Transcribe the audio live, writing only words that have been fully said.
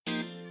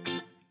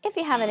If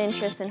you have an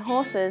interest in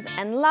horses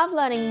and love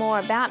learning more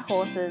about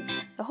horses,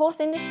 the horse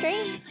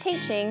industry,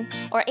 teaching,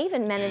 or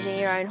even managing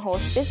your own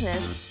horse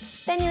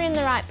business, then you're in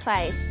the right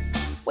place.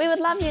 We would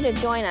love you to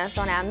join us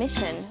on our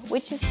mission,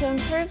 which is to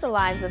improve the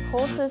lives of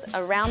horses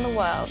around the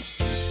world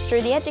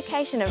through the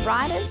education of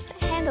riders,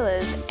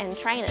 handlers, and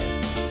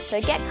trainers.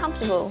 So get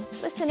comfortable,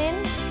 listen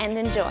in, and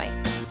enjoy.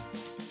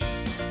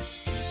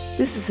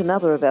 This is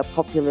another of our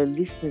popular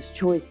Listener's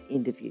Choice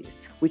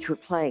interviews, which we're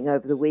playing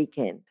over the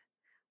weekend.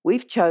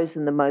 We've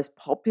chosen the most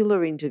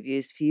popular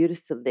interviews for you to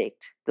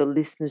select the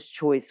Listener's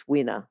Choice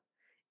winner.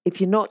 If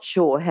you're not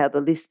sure how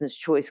the Listener's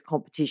Choice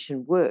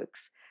competition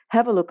works,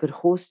 have a look at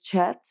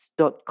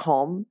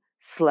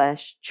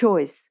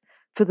horsechats.com/choice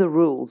for the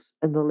rules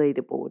and the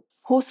leaderboard.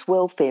 Horse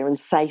welfare and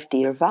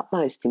safety are of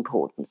utmost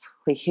importance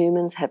where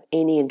humans have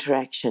any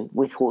interaction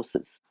with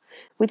horses.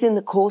 Within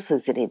the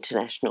courses at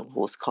International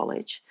Horse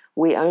College,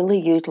 we only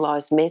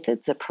utilise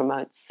methods that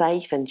promote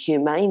safe and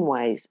humane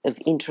ways of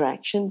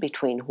interaction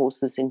between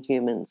horses and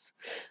humans.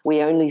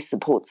 We only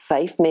support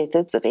safe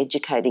methods of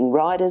educating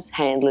riders,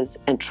 handlers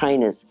and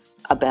trainers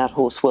about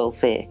horse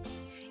welfare.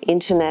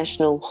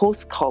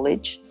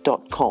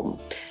 internationalhorsecollege.com,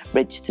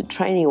 registered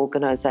training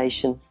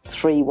organisation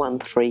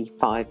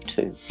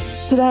 31352.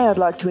 Today I'd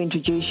like to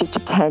introduce you to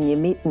Tanja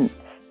Mitton.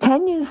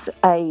 Tanya's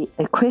an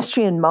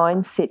equestrian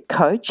mindset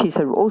coach. She's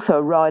also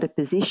a rider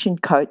position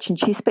coach, and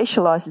she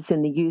specialises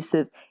in the use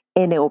of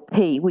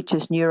NLP, which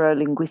is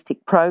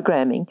neuro-linguistic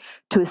programming,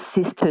 to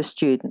assist her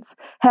students.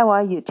 How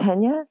are you,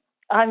 Tanja?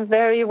 I'm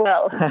very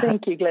well.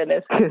 Thank you,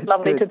 Glenys.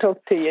 Lovely to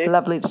talk to you.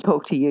 Lovely to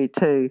talk to you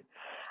too.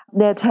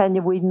 Now,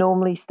 Tanja, we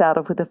normally start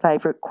off with a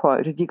favourite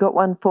quote. Have you got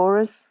one for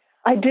us?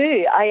 I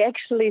do. I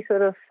actually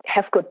sort of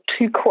have got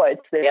two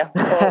quotes there.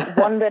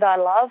 One that I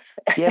love.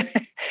 Yep.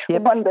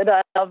 One that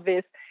I love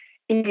is,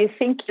 if you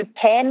think you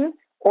can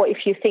or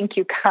if you think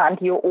you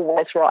can't, you're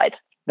always right,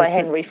 by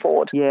Henry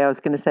Ford. Yeah, I was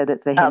going to say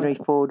that's a Henry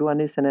Ford one,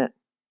 isn't it?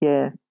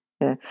 Yeah.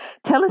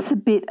 Tell us a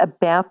bit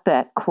about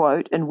that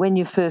quote and when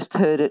you first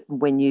heard it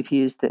and when you've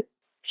used it.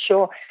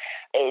 Sure.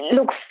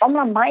 Look, from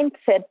a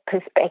mindset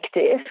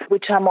perspective,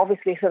 which I'm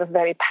obviously sort of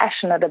very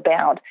passionate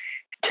about,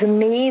 to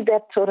me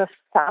that sort of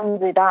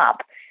sums it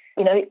up.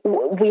 You know,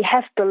 we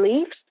have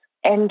beliefs,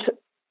 and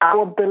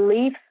our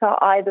beliefs are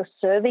either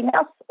serving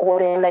us or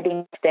they're letting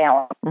us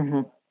down.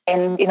 Mm-hmm.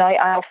 And, you know,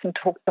 I often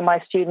talk to my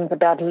students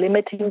about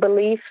limiting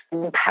beliefs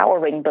and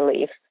empowering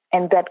beliefs.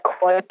 And that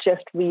quote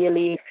just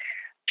really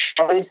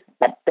shows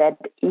that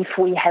if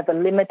we have a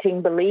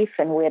limiting belief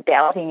and we're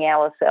doubting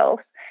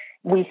ourselves,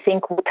 we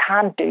think we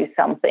can't do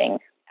something,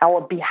 our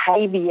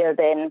behavior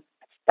then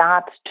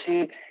starts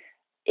to,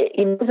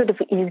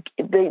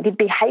 the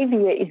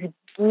behavior is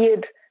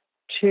geared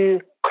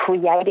to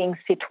creating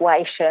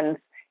situations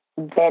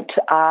that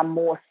are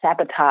more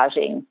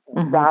sabotaging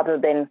rather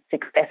than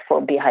successful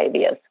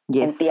behaviors.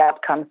 Yes. And the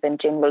outcomes then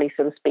generally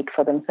sort of speak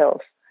for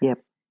themselves. Yep.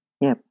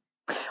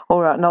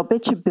 All right, and I'll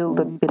bet you build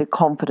a bit of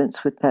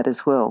confidence with that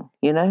as well,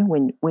 you know,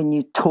 when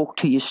you talk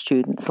to your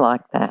students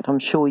like that. I'm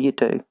sure you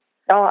do.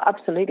 Oh,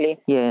 absolutely.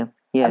 Yeah.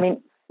 I mean,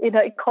 you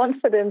know,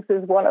 confidence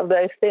is one of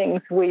those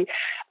things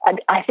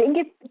I think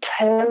it's a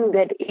term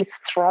that is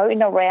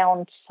thrown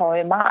around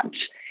so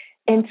much.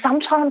 And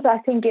sometimes I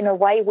think in a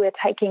way we're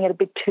taking it a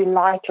bit too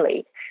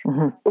lightly.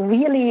 Mm-hmm.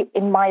 Really,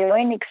 in my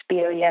own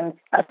experience,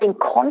 I think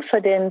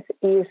confidence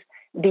is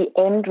the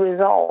end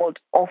result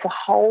of a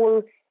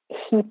whole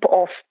heap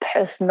of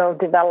personal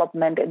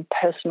development and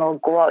personal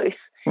growth.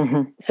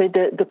 Mm-hmm. So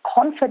the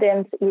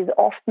confidence is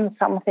often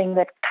something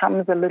that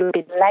comes a little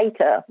bit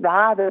later,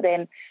 rather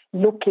than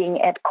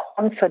looking at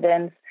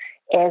confidence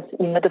as,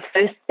 you know, the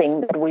first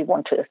thing that we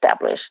want to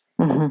establish.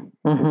 Mm-hmm.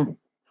 Mm-hmm.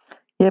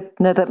 Yep,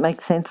 no, that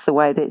makes sense the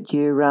way that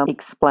you're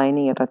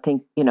explaining it. I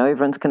think, you know,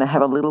 everyone's going to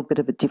have a little bit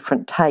of a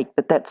different take,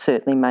 but that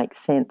certainly makes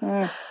sense.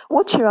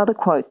 What's your other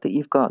quote that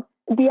you've got?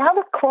 The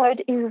other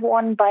quote is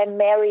one by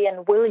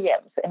Marianne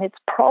Williams, and it's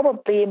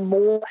probably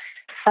more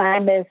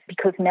famous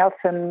because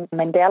Nelson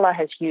Mandela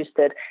has used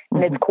it,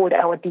 and it's called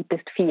Our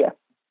Deepest Fear.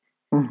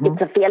 Mm-hmm.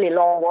 It's a fairly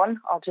long one.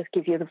 I'll just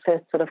give you the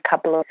first sort of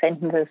couple of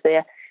sentences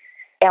there.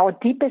 Our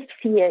deepest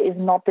fear is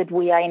not that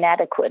we are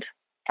inadequate.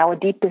 Our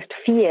deepest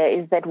fear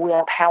is that we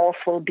are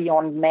powerful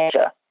beyond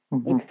measure.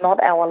 Mm-hmm. It's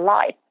not our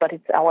light, but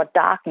it's our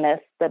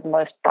darkness that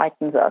most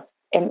frightens us.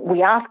 And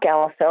we ask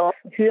ourselves,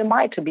 who am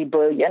I to be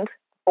brilliant,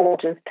 or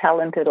just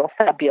talented or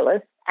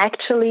fabulous?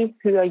 Actually,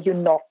 who are you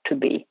not to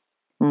be?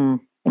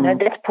 Mm-hmm. You know,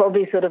 that's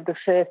probably sort of the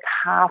first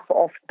half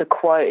of the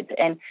quote.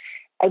 And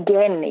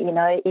again, you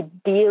know,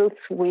 it deals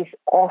with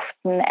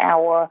often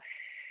our,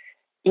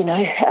 you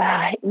know,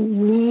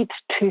 need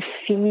to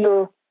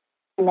feel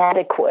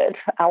inadequate,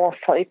 our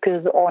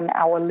focus on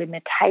our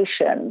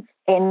limitations.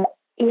 And,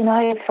 you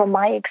know, from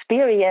my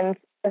experience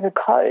as a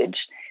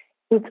coach,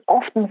 it's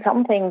often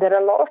something that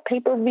a lot of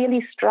people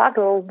really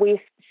struggle with,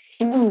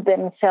 seeing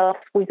themselves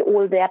with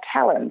all their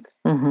talents.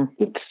 Mm-hmm.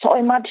 It's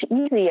so much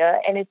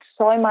easier and it's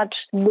so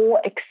much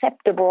more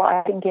acceptable,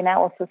 I think, in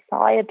our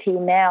society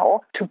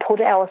now to put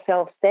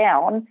ourselves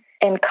down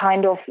and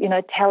kind of,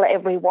 tell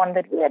everyone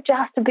that we are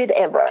just a bit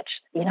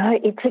average.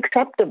 It's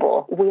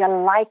acceptable. We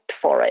are liked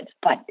for it,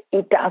 but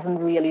it doesn't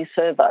really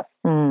serve us.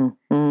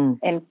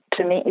 And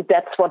to me,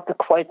 that's what the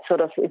quote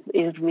sort of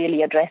is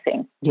really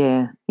addressing.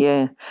 Yeah.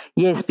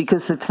 Yes,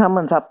 because if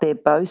someone's up there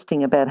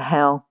boasting about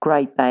how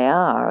great they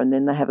are and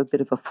then they have a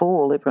bit of a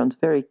fall, everyone's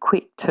very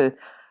quick to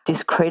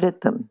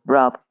discredit them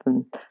rather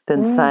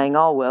than saying,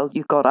 oh, well,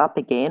 you got up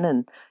again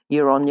and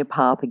you're on your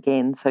path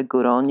again, so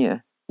good on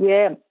you.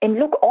 Yeah, and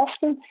look,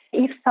 often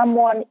if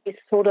someone is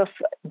sort of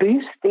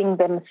boosting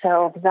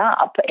themselves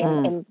up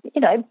and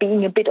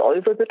being a bit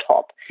over the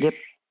top,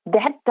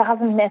 that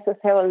doesn't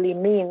necessarily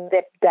mean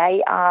that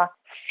they are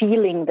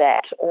feeling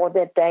that or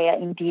that they are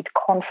indeed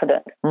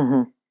confident.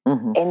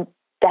 And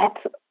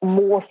that's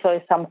more so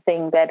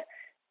something that,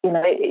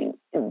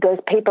 those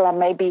people are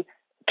maybe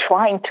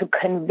trying to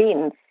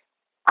convince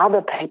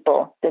other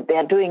people that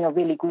they're doing a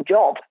really good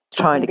job.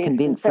 Trying to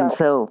convince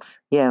themselves.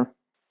 Yeah.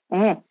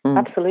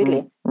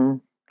 Absolutely.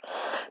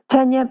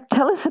 Tanja,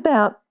 tell us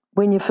about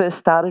when you first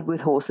started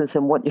with horses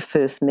and what your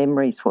first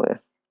memories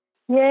were.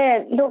 Yeah,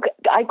 look,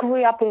 I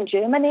grew up in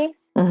Germany.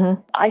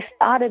 I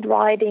started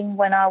riding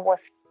when I was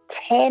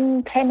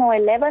 10 or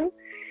 11,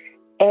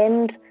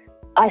 and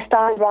I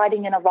started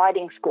riding in a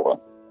riding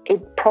school. It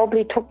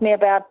probably took me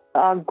about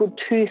a good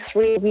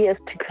 2-3 years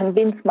to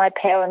convince my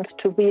parents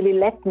to really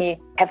let me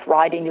have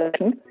riding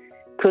lessons,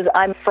 because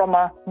I'm from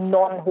a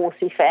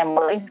non-horsey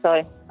family.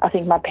 So I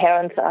think my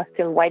parents are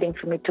still waiting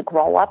for me to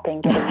grow up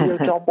and get a real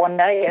job one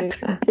day and,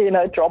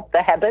 drop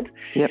the habit.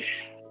 Yep.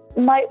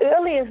 My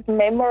earliest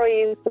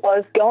memories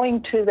was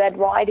going to that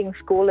riding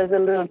school as a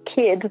little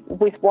kid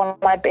with one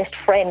of my best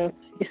friends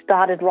who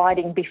started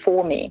riding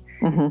before me,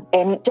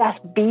 and just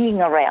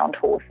being around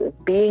horses,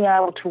 being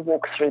able to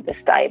walk through the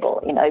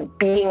stable,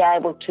 being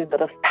able to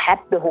sort of pat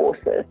the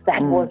horses.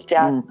 That was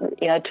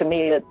just, to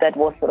me, that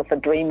was sort of a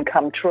dream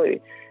come true.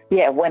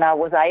 Yeah, when I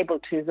was able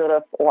to sort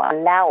of, or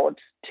allowed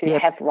to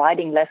have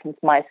riding lessons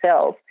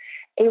myself,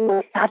 it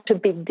was such a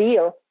big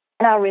deal.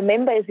 And I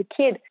remember as a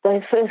kid,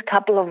 those first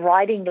couple of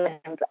riding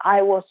lessons,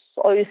 I was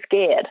so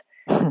scared.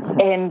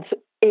 And,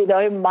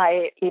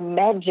 my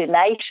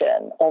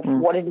imagination of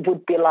what it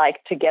would be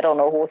like to get on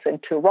a horse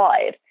and to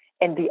ride,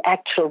 and the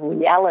actual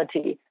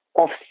reality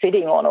of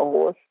sitting on a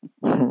horse.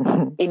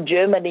 In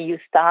Germany, you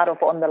start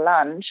off on the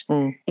lunge.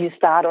 You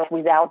start off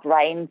without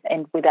reins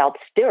and without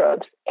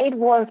stirrups. It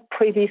was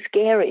pretty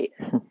scary.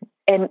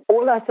 And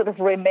all I sort of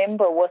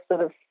remember was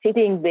sort of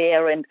sitting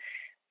there and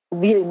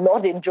really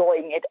not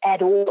enjoying it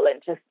at all.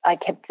 And just, I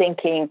kept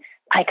thinking,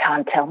 I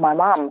can't tell my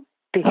mum,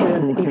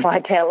 because if I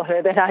tell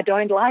her that I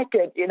don't like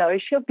it,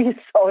 she'll be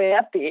so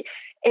happy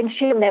and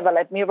she'll never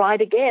let me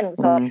ride again.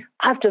 So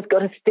I've just got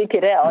to stick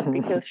it out,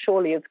 because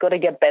surely it's got to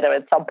get better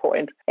at some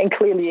point. And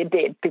clearly it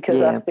did,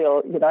 because I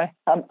feel,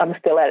 I'm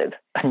still at it.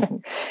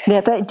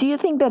 Now, do you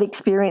think that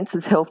experience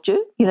has helped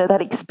you?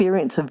 That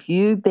experience of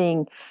you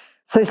being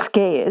so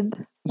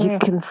scared, you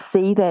can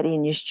see that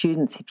in your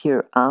students if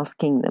you're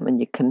asking them, and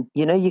you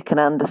can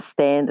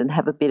understand and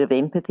have a bit of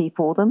empathy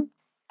for them?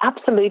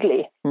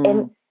 Absolutely.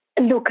 And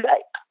look,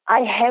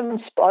 I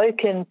haven't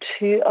spoken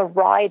to a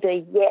rider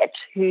yet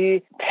who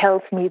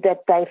tells me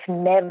that they've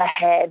never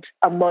had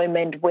a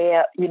moment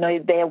where,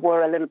 they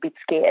were a little bit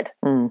scared.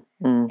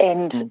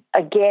 And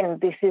again,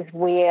 this is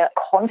where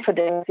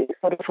confidence is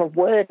sort of a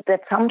word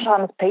that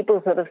sometimes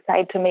people sort of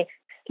say to me,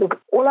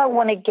 look, all I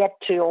want to get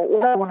to, or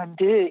all I want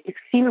to do, is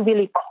feel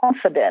really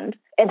confident,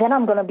 and then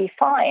I'm going to be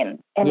fine.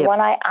 And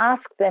when I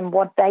ask them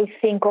what they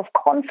think of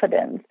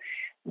confidence,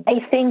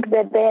 they think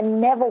that they're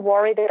never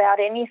worried about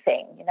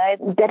anything,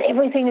 that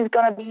everything is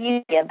going to be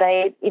easier.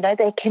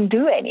 They can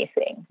do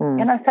anything.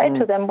 And I say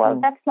to them, well,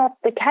 that's not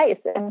the case.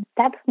 And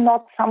that's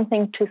not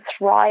something to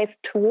thrive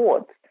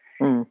towards.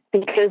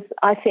 Because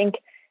I think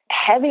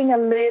having a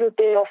little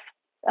bit of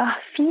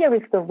fear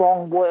is the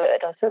wrong word.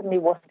 I certainly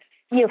wasn't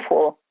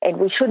fearful, and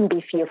we shouldn't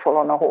be fearful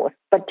on a horse,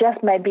 but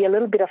just maybe a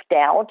little bit of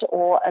doubt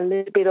or a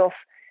little bit of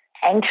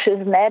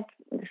anxiousness,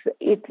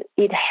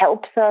 it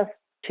helps us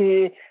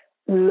to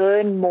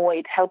learn more.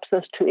 It helps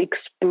us to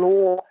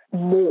explore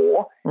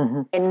more,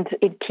 and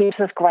it keeps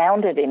us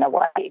grounded in a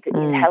way.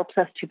 It helps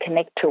us to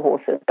connect to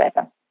horses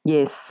better.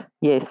 Yes.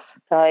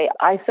 So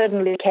I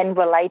certainly can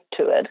relate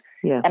to it.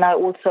 Yeah. And I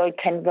also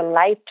can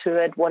relate to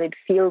it, what it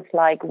feels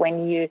like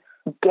when you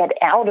get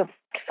out of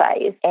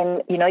phase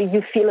and,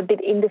 you feel a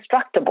bit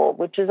indestructible,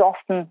 which is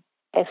often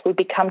as we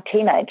become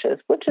teenagers,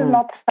 which is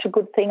not such a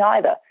good thing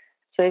either.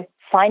 So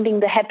finding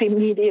the happy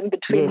medium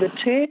between the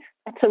two,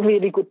 that's a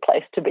really good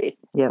place to be.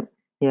 Yeah.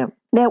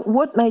 Now,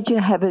 what made you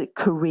have a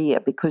career?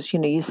 Because,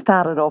 you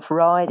started off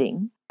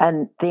riding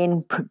and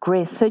then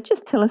progressed. So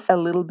just tell us a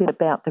little bit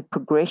about the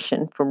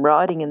progression from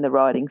riding in the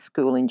riding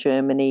school in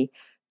Germany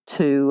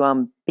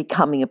to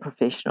becoming a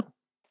professional.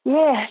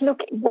 Yeah, look,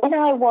 when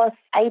I was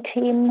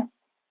 18,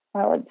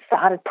 well, it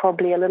started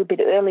probably a little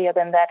bit earlier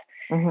than that.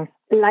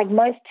 Like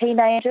most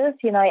teenagers,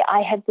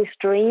 I had this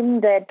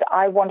dream that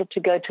I wanted to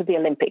go to the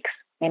Olympics.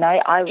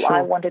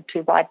 I wanted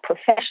to ride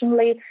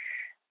professionally.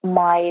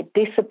 my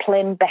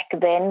discipline back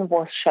then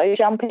was show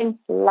jumping,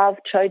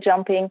 loved show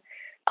jumping.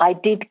 I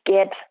did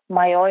get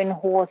my own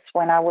horse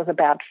when I was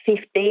about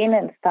 15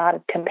 and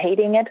started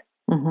competing it.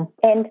 Mm-hmm.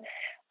 And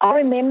I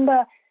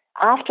remember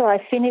after I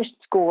finished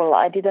school,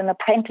 I did an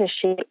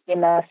apprenticeship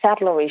in a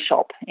saddlery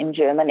shop in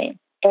Germany.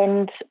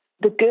 And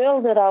the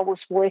girl that I was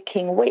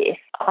working with,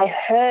 I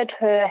heard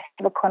her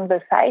have a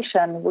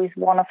conversation with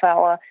one of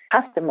our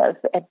customers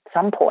at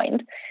some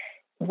point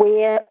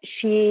where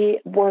she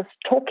was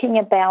talking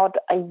about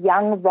a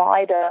young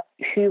rider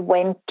who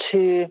went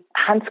to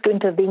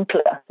Hans-Günther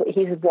Winkler.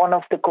 He's one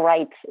of the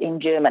greats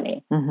in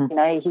Germany. Mm-hmm. You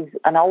know, he's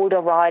an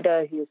older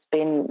rider who's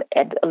been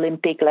at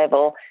Olympic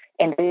level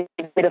and is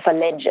a bit of a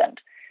legend.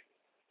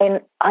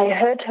 And I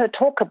heard her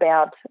talk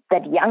about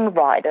that young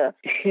rider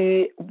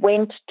who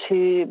went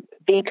to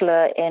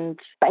Winkler and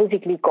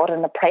basically got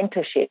an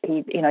apprenticeship.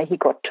 He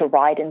got to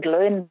ride and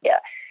learn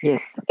there.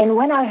 Yes. And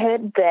when I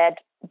heard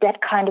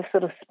that kind of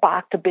sort of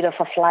sparked a bit of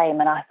a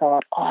flame, and I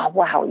thought, oh,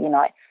 wow,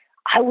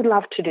 I would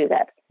love to do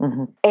that.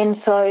 Mm-hmm. And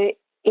so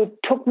it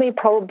took me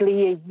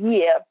probably a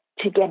year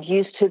to get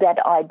used to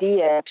that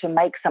idea, to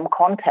make some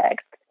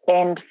contact.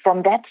 And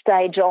from that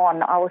stage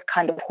on, I was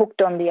kind of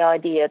hooked on the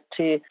idea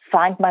to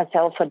find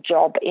myself a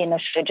job in a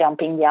show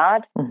jumping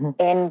yard mm-hmm.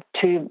 and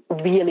to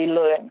really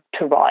learn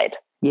to ride.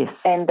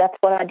 Yes. And that's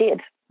what I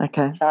did.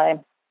 Okay.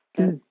 So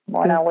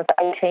when I was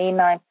 18,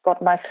 I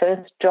got my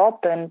first job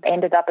and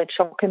ended up at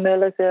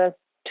Schockemöhler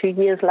 2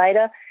 years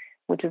later,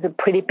 which is a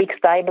pretty big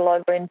stable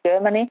over in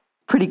Germany.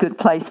 Pretty good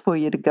place for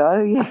you to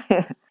go,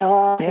 yeah.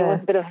 Oh, yeah. It was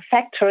a bit of a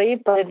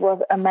factory, but it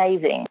was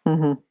amazing.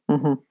 Mm-hmm,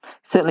 mm-hmm.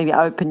 Certainly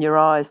open your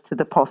eyes to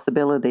the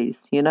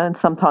possibilities, and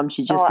sometimes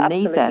you just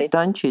need that,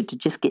 don't you, to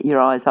just get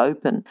your eyes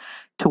open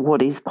to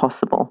what is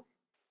possible.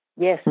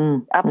 Yes,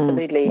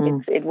 absolutely.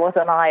 It was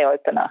an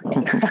eye-opener.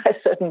 I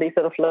certainly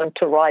sort of learned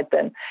to ride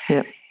then.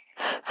 Yeah.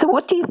 So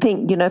what do you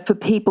think, for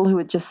people who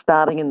are just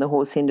starting in the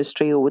horse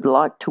industry or would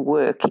like to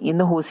work in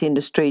the horse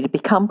industry to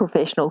become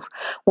professionals,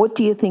 what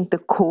do you think the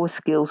core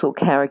skills or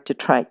character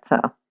traits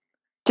are?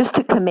 Just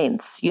to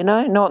commence,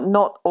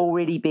 not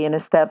already be an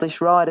established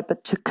rider,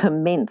 but to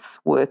commence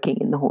working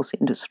in the horse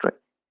industry.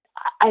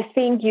 I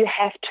think you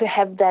have to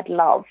have that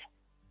love.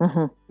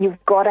 Mm-hmm.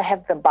 You've got to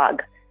have the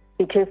bug.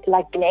 Because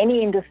like in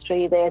any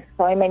industry, there's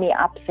so many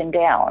ups and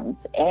downs,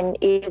 and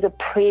it's a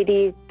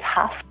pretty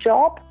tough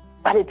job,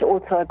 but it's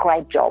also a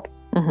great job.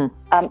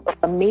 Mm-hmm.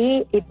 For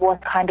me, it was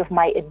kind of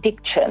my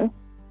addiction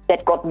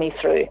that got me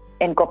through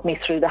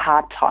the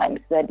hard times.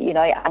 That,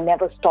 I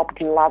never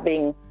stopped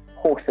loving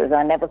horses.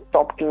 I never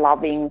stopped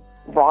loving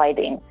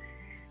riding.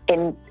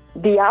 And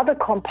the other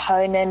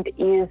component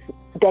is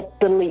that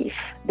belief.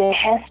 There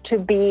has to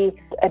be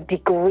a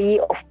degree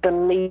of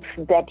belief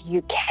that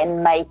you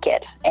can make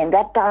it. And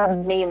that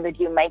doesn't mean that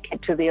you make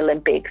it to the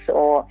Olympics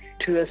or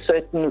to a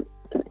certain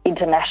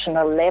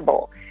international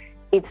level.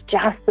 It's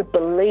just the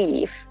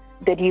belief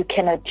that you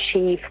can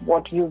achieve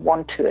what you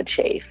want to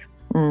achieve.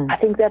 I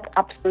think that's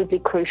absolutely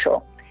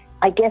crucial.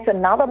 I guess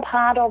another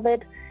part of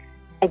it,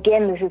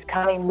 again, this is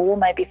coming more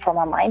maybe from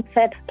a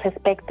mindset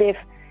perspective.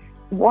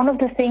 One of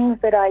the things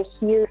that I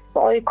hear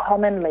so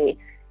commonly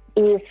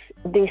is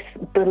this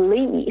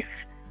belief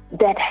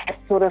that has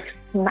sort of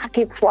snuck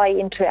its way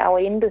into our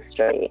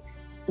industry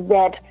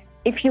that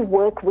if you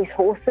work with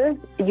horses,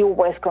 you're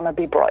always going to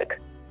be broke.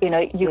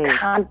 You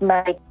can't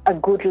make a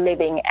good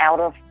living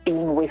out of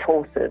being with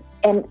horses.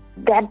 And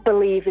that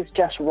belief is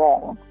just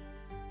wrong.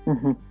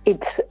 Mm-hmm.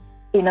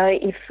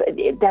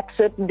 That's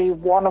certainly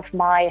one of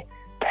my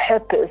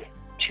purpose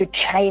to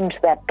change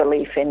that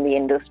belief in the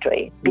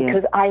industry,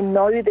 because I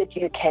know that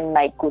you can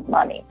make good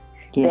money.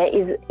 Yes.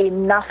 There is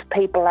enough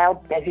people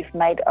out there who've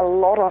made a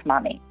lot of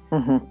money.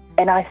 Mm-hmm.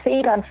 And I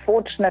think,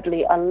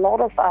 unfortunately, a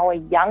lot of our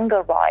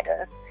younger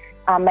riders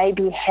are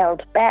maybe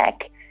held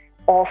back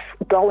of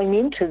going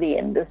into the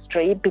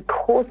industry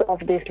because of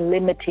this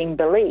limiting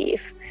belief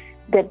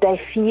that they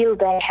feel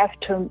they have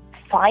to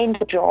find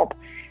a job,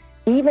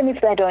 even if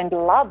they don't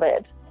love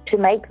it, to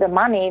make the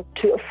money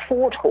to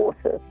afford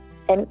horses.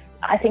 And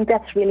I think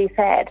that's really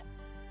sad.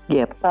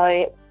 Yep.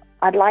 So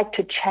I'd like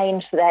to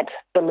change that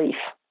belief.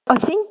 I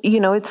think,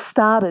 it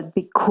started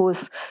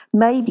because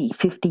maybe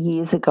 50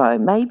 years ago,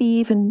 maybe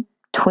even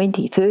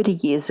 20, 30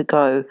 years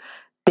ago,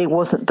 there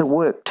wasn't the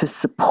work to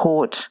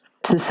support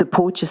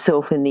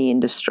yourself in the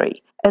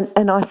industry.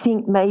 And I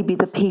think maybe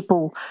the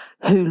people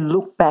who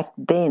look back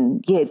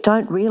then,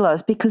 don't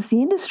realise, because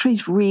the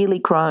industry's really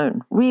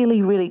grown,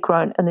 really, really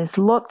grown. And there's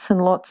lots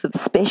and lots of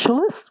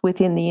specialists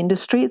within the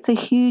industry. It's a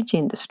huge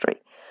industry.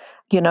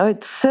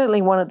 It's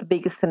certainly one of the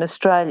biggest in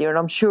Australia, and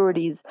I'm sure it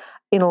is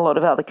in a lot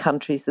of other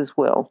countries as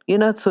well.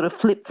 It sort of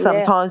flips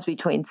sometimes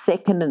between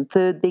second and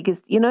third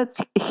biggest. It's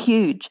a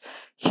huge,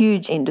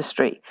 huge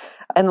industry.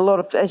 And a lot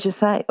of, as you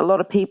say, a lot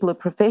of people are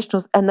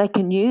professionals, and they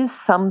can use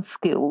some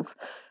skills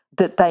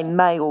that they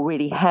may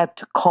already have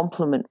to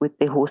complement with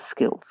their horse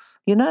skills,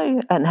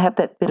 and have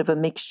that bit of a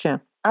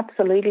mixture.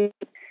 Absolutely.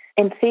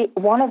 And see,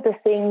 one of the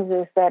things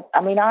is that,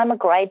 I'm a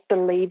great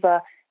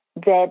believer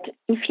that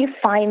if you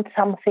find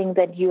something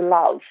that you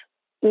love,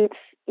 it's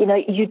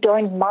you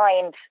don't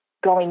mind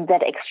going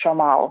that extra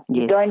mile.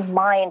 Yes. You don't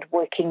mind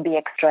working the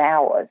extra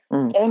hours.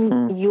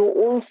 And you're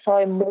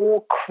also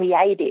more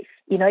creative.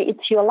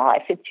 It's your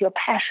life. It's your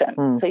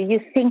passion. So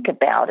you think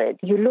about it.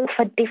 You look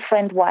for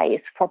different ways,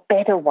 for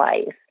better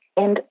ways.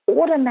 And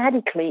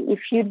automatically, if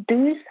you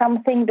do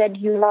something that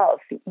you love,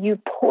 you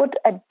put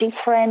a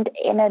different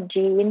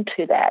energy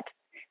into that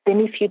than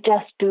if you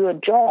just do a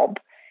job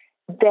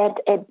that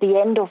at the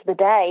end of the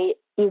day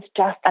is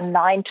just a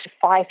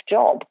 9-to-5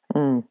 job.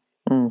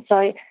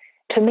 So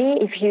to me,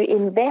 if you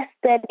invest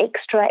that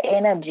extra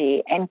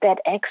energy and that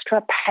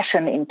extra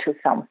passion into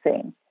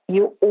something,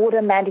 you're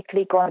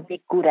automatically going to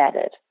be good at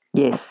it.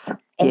 Yes.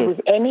 And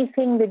with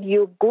anything that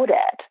you're good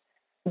at,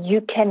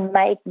 you can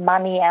make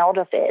money out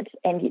of it,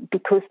 and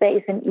because there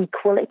is an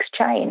equal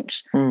exchange.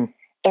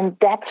 And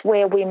that's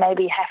where we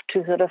maybe have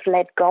to sort of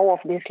let go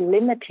of this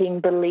limiting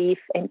belief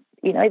and,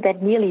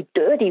 that nearly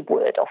dirty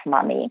word of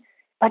money,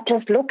 but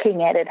just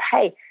looking at it,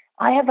 hey,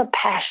 I have a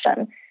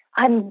passion.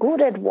 I'm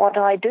good at what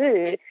I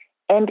do.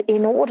 And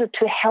in order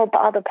to help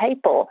other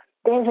people,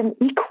 there's an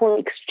equal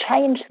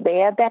exchange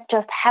there that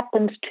just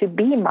happens to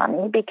be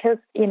money because,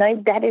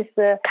 that is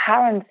the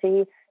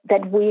currency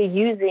that we're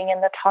using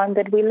in the time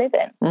that we live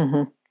in.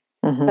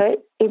 So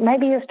it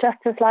maybe is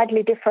just a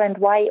slightly different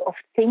way of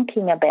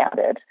thinking about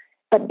it,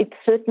 but it's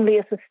certainly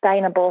a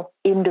sustainable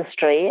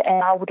industry.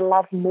 And I would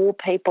love more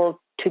people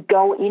to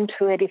go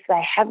into it if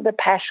they have the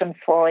passion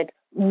for it,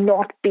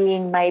 not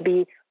being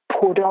maybe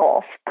put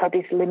off by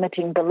this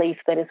limiting belief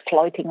that is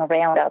floating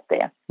around out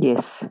there.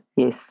 Yes.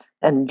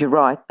 And you're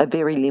right, a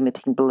very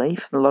limiting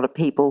belief. A lot of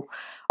people,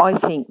 I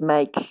think,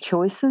 make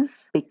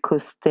choices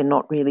because they're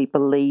not really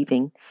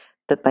believing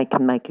that they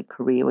can make a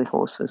career with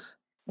horses.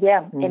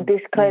 Yeah, and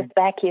this goes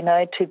back,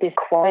 to this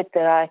quote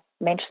that I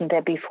mentioned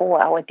there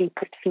before, our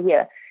deepest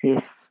fear.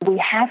 Yes. We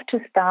have to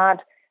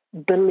start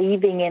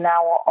believing in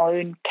our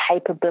own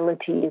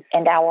capabilities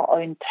and our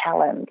own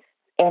talents.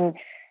 And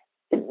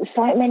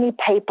so many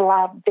people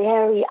are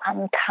very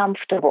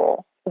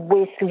uncomfortable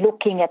with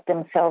looking at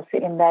themselves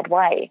in that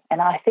way.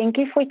 And I think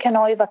if we can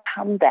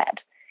overcome that,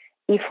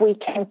 if we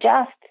can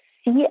just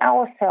see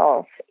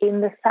ourselves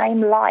in the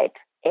same light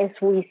as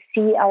we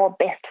see our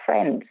best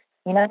friends,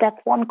 that's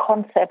one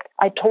concept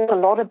I talk a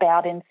lot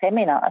about in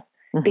seminars,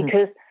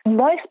 because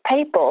most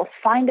people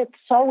find it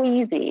so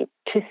easy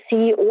to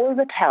see all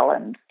the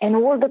talent and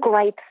all the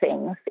great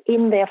things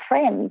in their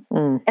friends,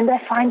 and they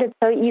find it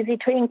so easy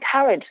to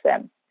encourage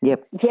them.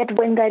 Yep. Yet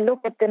when they look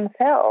at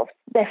themselves,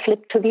 they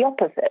flip to the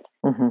opposite.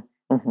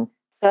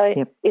 So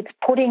it's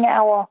putting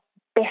our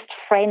best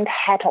friend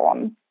hat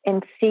on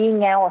and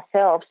seeing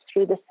ourselves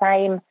through the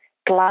same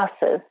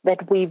glasses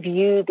that we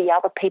view the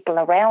other people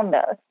around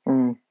us.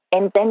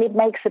 And then it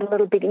makes it a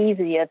little bit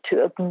easier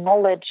to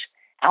acknowledge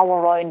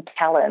our own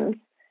talents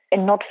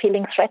and not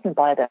feeling threatened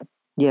by them.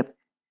 Yep.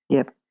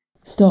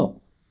 Stop.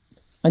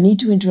 I need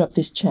to interrupt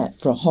this chat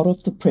for a hot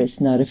off the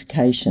press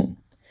notification.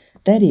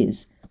 That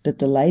is, that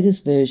the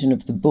latest version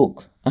of the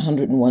book,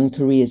 101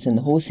 Careers in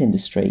the Horse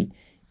Industry,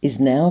 is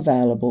now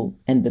available,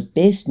 and the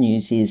best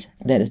news is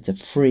that it's a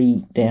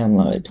free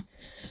download.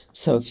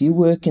 So if you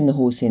work in the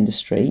horse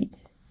industry,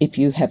 if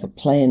you have a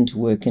plan to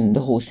work in the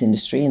horse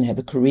industry and have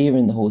a career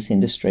in the horse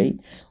industry,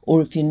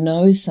 or if you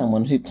know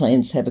someone who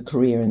plans to have a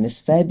career in this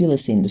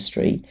fabulous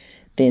industry,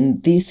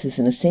 then this is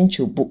an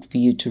essential book for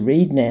you to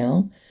read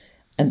now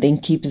and then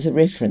keep as a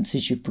reference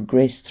as you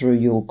progress through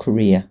your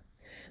career.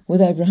 With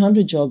over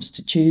 100 jobs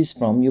to choose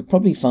from, you'll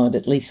probably find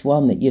at least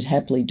one that you'd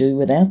happily do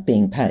without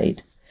being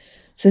paid.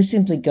 So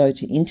simply go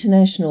to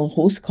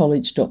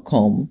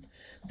internationalhorsecollege.com,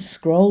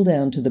 scroll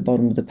down to the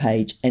bottom of the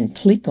page and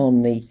click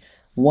on the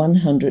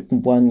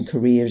 101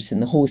 Careers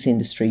in the Horse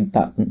Industry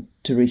button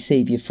to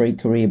receive your free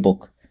career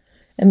book.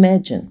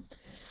 Imagine,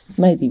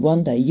 maybe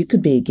one day you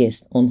could be a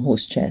guest on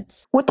Horse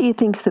Chats. What do you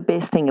think's the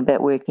best thing about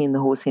working in the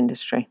horse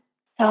industry?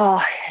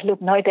 Oh, look,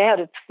 no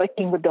doubt it's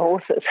working with the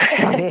horses.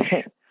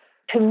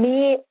 To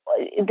me,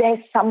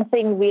 there's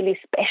something really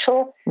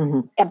special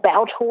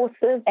about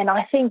horses, and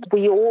I think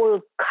we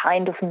all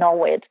kind of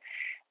know it.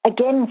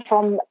 Again,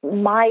 from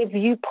my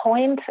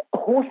viewpoint,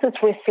 horses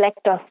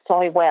reflect us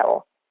so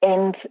well.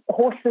 And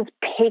horses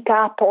pick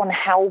up on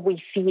how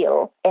we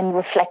feel and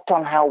reflect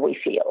on how we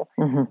feel.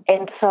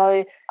 And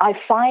so I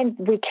find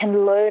we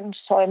can learn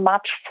so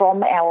much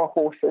from our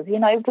horses,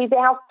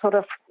 without sort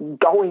of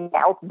going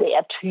out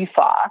there too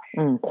far.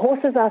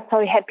 Horses are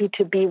so happy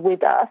to be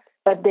with us,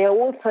 but they're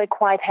also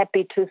quite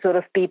happy to sort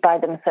of be by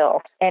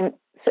themselves. And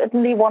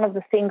certainly one of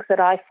the things that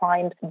I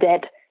find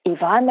that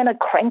if I'm in a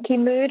cranky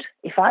mood,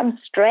 if I'm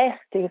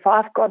stressed, if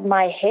I've got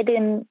my head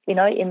in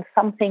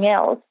something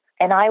else,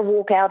 and I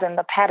walk out in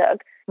the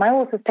paddock, my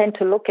horses tend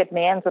to look at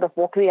me and sort of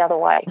walk the other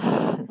way.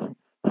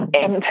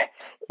 And,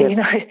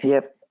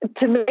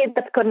 to me,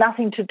 that's got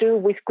nothing to do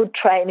with good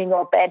training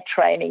or bad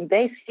training.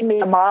 They see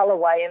me a mile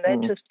away and they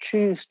just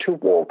choose to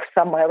walk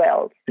somewhere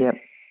else.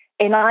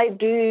 And I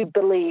do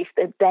believe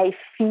that they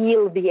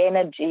feel the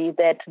energy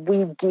that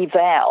we give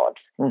out,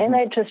 and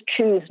they just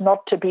choose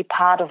not to be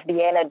part of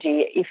the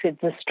energy if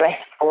it's a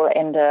stressful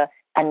and a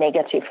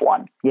negative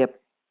one.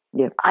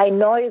 Yep. I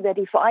know that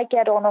if I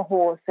get on a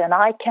horse and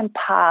I can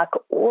park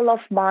all of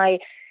my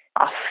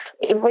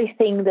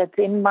everything that's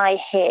in my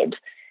head,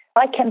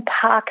 I can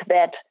park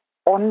that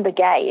on the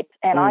gate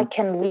and I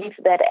can leave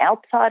that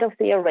outside of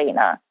the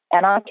arena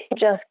and I can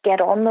just get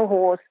on the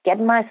horse, get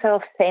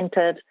myself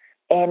centered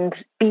and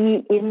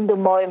be in the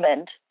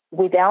moment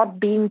without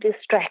being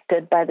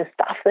distracted by the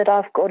stuff that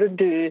I've got to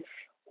do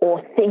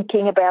or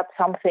thinking about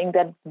something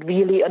that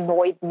really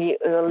annoyed me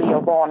earlier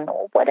on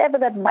or whatever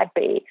that might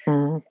be.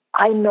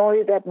 I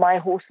know that my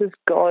horses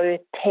go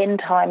 10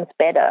 times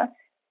better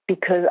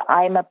because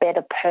I'm a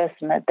better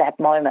person at that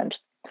moment.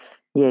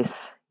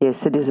 Yes,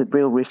 it is a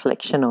real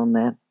reflection on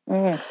that.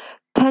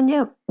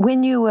 Tanja,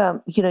 when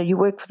you you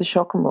work for the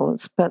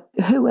Shockemores, but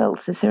who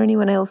else? Is there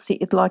anyone else that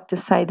you'd like to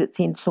say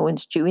that's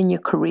influenced you in your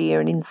career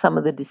and in some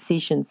of the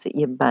decisions that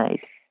you've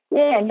made?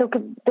 Yeah, look,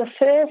 the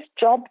first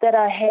job that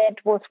I had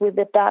was with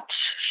a Dutch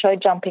show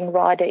jumping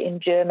rider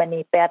in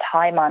Germany, Bert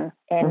Heimann,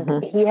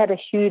 and he had a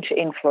huge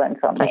influence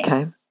on me.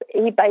 Okay.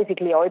 He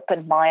basically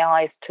opened my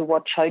eyes to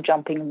what show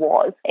jumping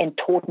was and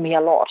taught me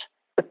a lot.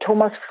 But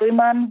Thomas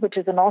Frühmann, which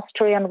is an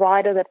Austrian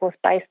rider that was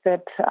based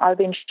at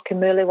Albin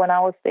Schmöhle when I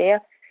was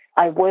there,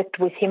 I worked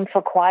with him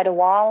for quite a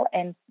while,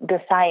 and the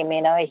same,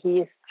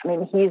 he's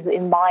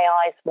in my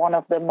eyes one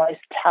of the most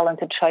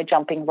talented show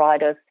jumping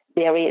riders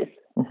there is.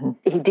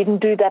 He didn't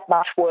do that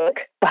much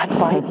work, but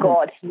by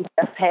God, he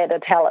just had a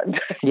talent.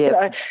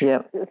 Yep.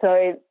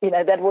 So,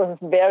 that was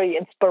very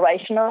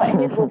inspirational,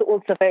 and it was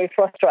also very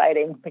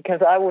frustrating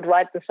because I would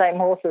ride the same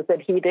horses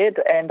that he did,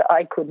 and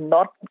I could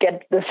not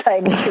get the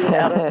same tune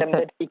out of them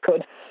that he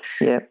could.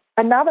 Yep.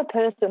 Another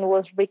person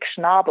was Rick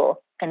Schnabel,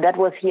 and that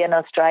was here in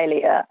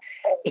Australia.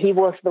 He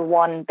was the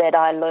one that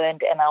I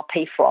learned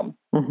NLP from.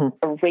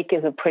 Rick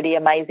is a pretty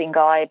amazing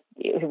guy.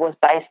 He was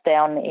based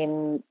down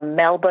in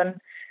Melbourne.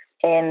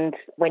 And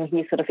when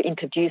he sort of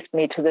introduced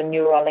me to the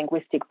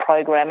neuro-linguistic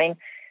programming,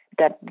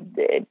 that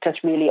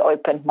just really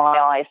opened my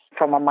eyes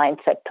from a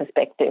mindset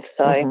perspective.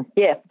 So,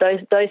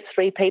 those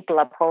three people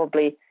are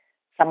probably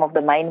some of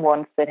the main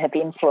ones that have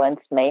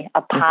influenced me,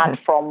 apart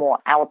from or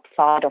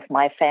outside of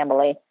my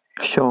family.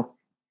 Sure.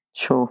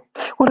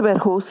 What about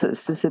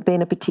horses? Has there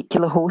been a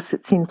particular horse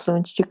that's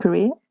influenced your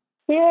career?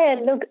 Yeah,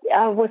 look,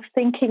 I was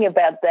thinking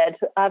about that.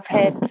 I've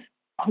had...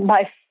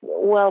 it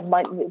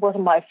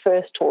wasn't my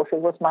first horse, it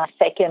was my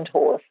second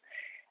horse.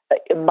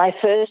 My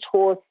first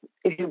horse,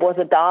 he was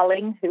a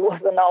darling. He was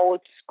an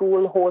old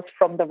school horse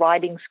from the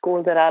riding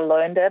school that I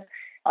learned at.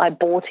 I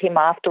bought him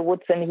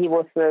afterwards, and he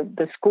was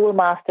the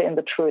schoolmaster in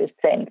the truest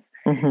sense.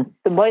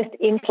 The most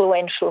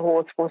influential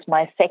horse was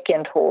my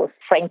second horse,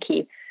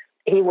 Frankie.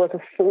 He was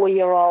a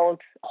 4-year-old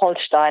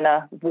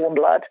Holsteiner warm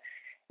blood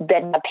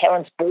that my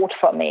parents bought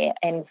for me,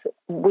 and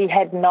we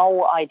had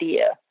no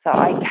idea. So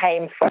I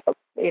came from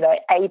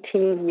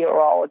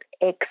 18-year-old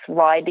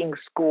ex-riding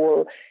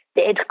school,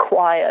 dead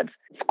quiet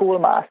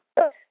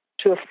schoolmaster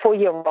to a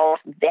 4-year-old,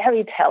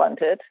 very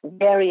talented,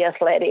 very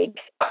athletic,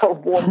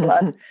 warm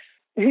blood,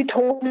 who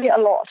taught me a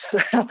lot.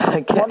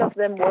 One of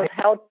them was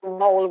how to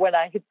roll when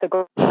I hit the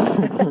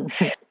ground.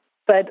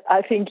 But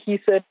I think he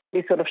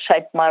certainly sort of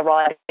shaped my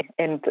riding.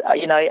 And,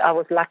 I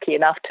was lucky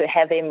enough to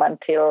have him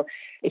until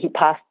he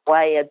passed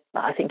away at,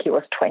 I think he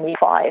was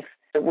 25.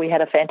 We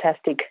had a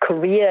fantastic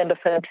career and a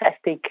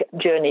fantastic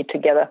journey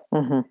together.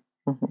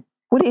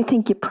 What do you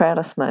think your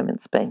proudest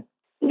moment's been?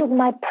 Look,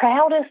 my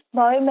proudest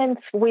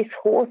moments with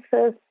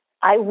horses,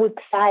 I would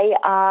say,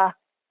 are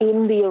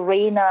in the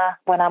arena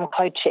when I'm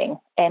coaching.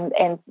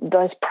 And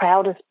those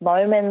proudest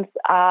moments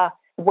are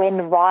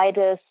when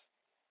riders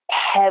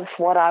have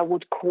what I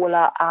would call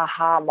a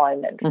aha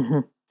moment.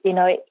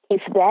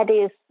 If that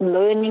is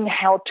learning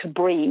how to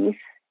breathe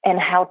and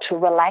how to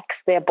relax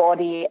their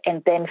body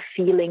and then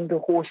feeling the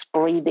horse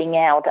breathing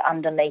out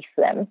underneath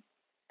them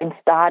and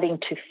starting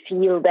to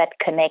feel that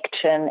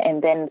connection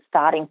and then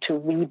starting to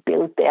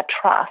rebuild their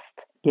trust.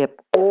 Yep.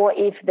 Or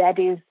if that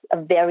is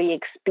a very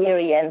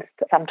experienced,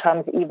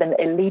 sometimes even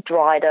elite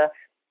rider,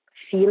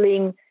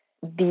 feeling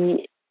the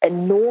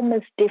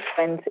enormous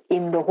difference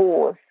in the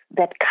horse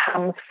that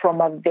comes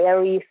from a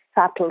very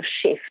subtle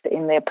shift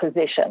in their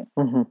position.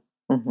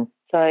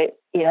 So,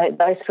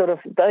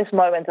 those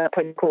moments are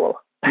pretty cool.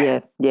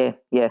 Yeah.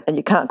 And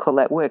you can't call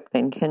that work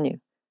then, can you?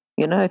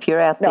 If you're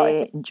out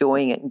there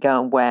enjoying it and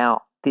going,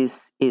 wow,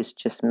 this is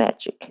just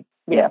magic.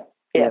 Yeah.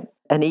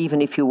 And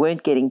even if you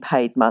weren't getting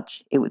paid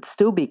much, it would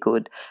still be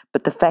good.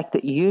 But the fact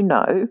that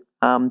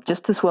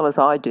just as well as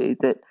I do,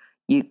 that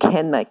you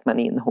can make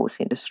money in the horse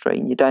industry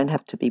and you don't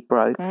have to be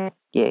broke.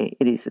 Yeah,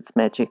 it is. It's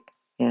magic.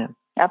 Yeah.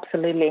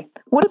 Absolutely.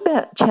 What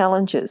about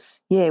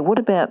challenges? Yeah, what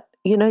about,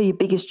 your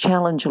biggest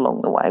challenge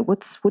along the way?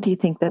 What do you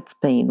think that's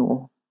been?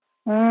 Or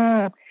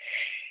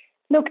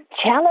Look,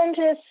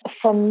 challenges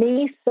for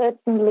me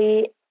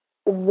certainly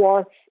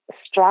was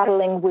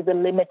struggling with a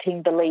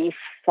limiting belief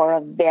for a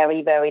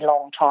very, very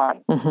long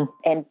time.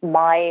 And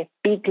my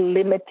big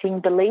limiting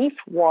belief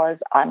was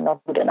I'm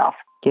not good enough.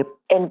 Yep.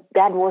 And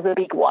that was a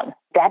big one.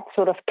 That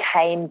sort of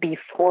came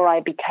before I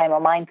became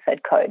a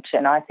mindset coach.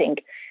 And I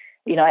think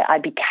I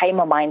became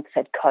a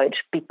mindset coach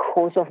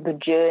because of the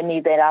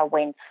journey that I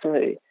went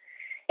through.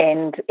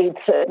 And it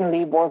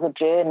certainly was a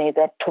journey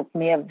that took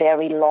me a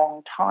very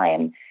long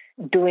time,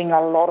 doing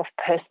a lot of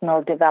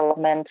personal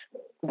development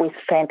with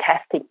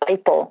fantastic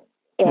people.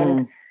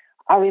 And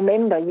I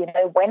remember,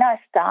 when I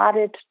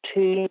started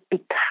to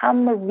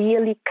become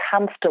really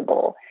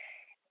comfortable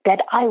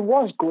that I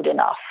was good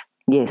enough.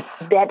 Yes.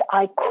 That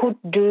I could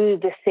do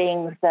the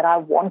things that I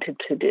wanted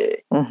to do.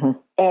 Mm-hmm.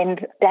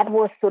 And that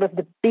was sort of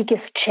the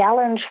biggest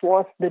challenge,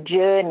 was the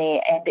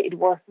journey. And it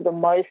was the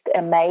most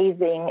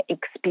amazing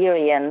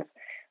experience,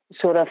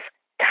 sort of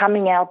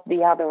coming out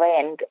the other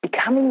end,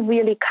 becoming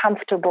really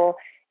comfortable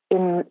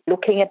in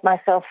looking at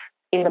myself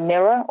in the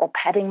mirror or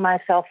patting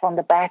myself on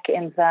the back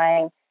and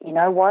saying, you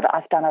know what,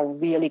 I've done a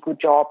really good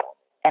job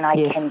and I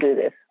can do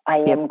this. I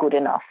am good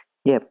enough.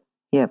 Yep.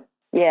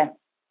 Yeah.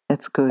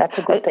 That's good. That's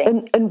a good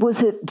thing. And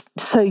was it,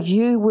 so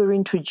you were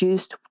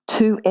introduced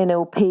to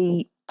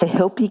NLP to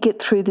help you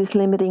get through this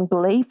limiting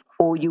belief,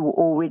 or you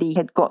already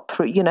had got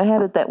through, how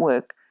did that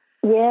work?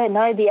 Yeah,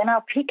 no, the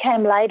NLP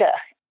came later.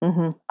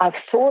 Mm-hmm. I've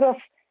sort of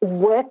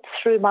worked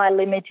through my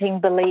limiting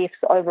beliefs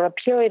over a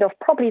period of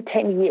probably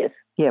 10 years.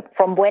 Yep.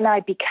 From when I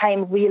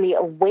became really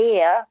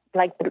aware,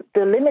 like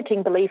the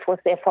limiting belief was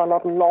there for a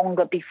lot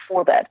longer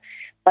before that.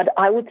 But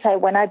I would say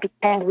when I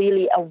became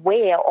really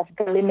aware of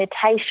the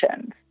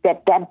limitations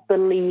that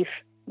belief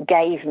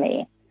gave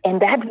me.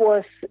 And that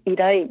was,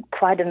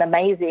 quite an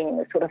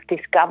amazing sort of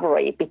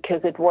discovery,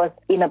 because it was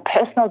in a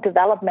personal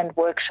development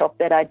workshop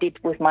that I did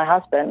with my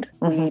husband.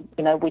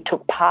 Mm-hmm. We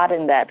took part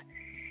in that.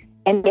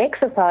 And the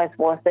exercise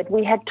was that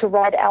we had to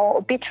write our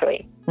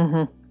obituary.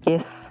 Mm-hmm.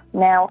 Yes.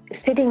 Now,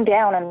 sitting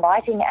down and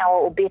writing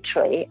our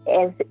obituary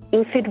as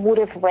if it would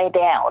have read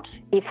out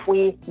if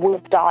we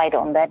would have died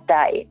on that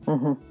day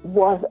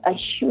was a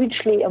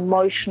hugely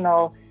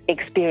emotional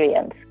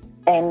experience.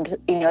 And,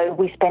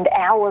 we spent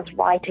hours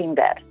writing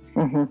that.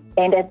 Mm-hmm.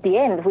 And at the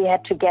end, we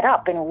had to get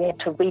up and we had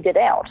to read it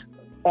out.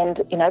 And,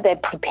 they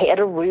prepared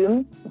a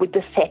room with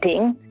the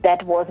setting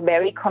that was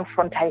very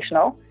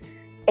confrontational.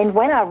 And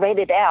when I read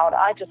it out,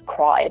 I just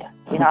cried.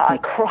 I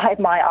cried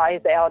my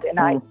eyes out, and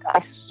I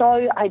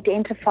so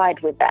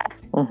identified with that.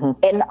 Mm-hmm.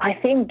 And I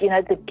think,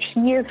 the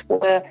tears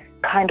were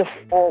kind of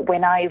for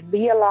when I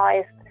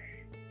realized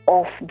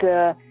of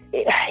the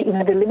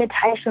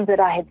limitations that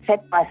I had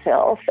set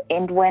myself,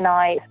 and when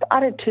I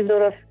started to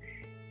sort of,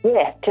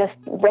 just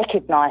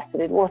recognize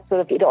that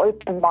it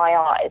opened my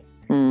eyes.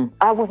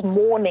 I was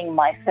mourning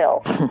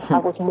myself. I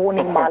was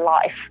mourning my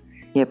life.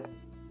 Yep.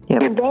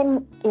 And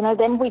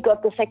then we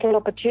got the second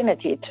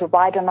opportunity to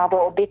write another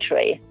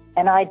obituary,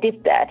 and I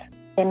did that.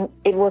 And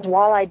it was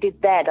while I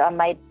did that, I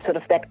made sort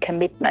of that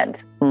commitment.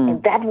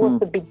 And that was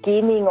the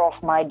beginning of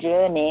my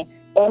journey.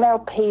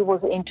 NLP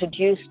was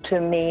introduced to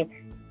me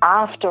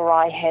after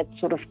I had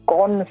sort of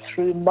gone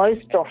through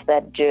most of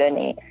that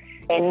journey.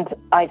 And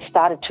I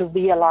started to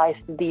realize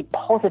the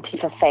positive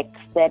effects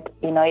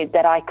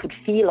that I could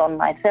feel on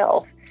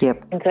myself.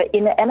 Yep. And so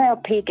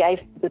NLP gave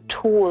the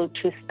tool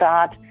to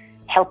start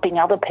helping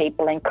other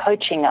people and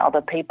coaching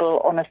other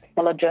people on a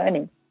similar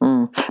journey.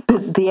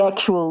 But the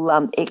actual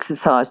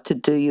exercise to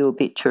do your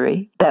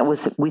obituary, that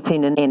was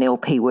within an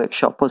NLP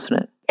workshop,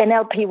 wasn't it?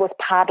 NLP was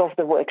part of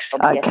the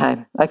workshop. Okay.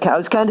 Yes. Okay. I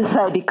was going to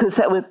say, because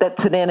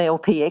that's an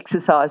NLP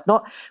exercise.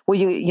 Not, well,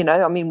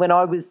 when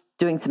I was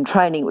doing some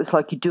training, it was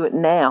like you do it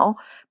now,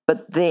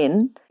 but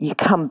then you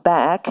come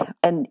back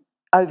and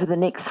over the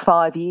next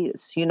 5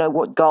 years,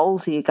 what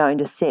goals are you going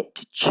to set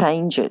to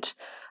change it?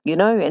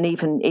 And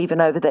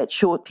even over that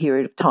short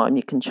period of time,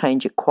 you can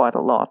change it quite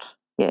a lot.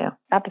 Yeah.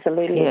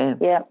 Absolutely.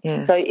 Yeah.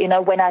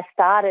 So, when I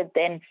started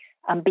then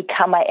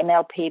become an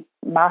NLP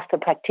master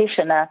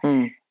practitioner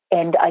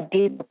and I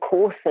did the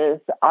courses,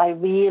 I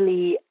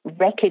really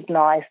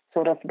recognized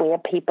sort of where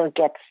people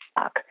get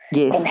stuck.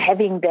 Yes. And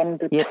having then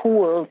the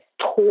tools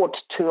taught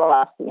to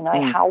us,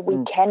 how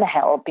we can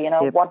help,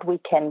 what we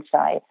can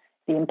say.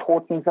 The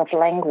importance of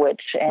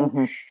language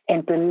and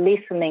the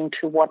listening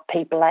to what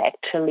people are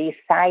actually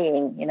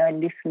saying,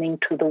 listening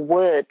to the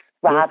words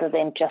rather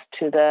than just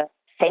to the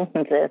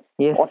sentences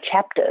or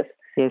chapters.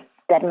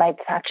 Yes. That made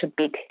such a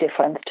big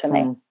difference to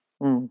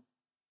me.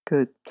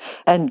 Good.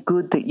 And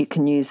good that you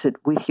can use it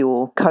with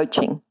your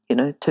coaching,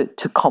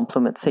 to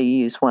complement. So you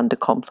use one to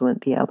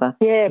complement the other.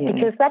 Yeah,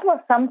 because that was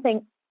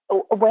something,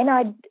 when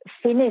I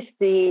finished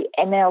the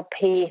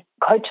NLP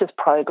coaches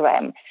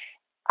program,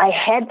 I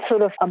had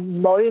sort of a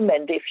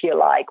moment, if you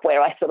like,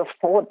 where I sort of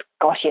thought,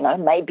 gosh,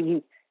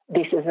 maybe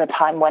this is the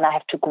time when I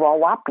have to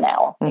grow up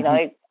now.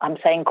 I'm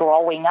saying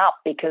growing up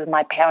because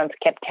my parents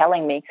kept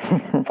telling me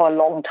for a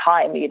long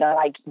time,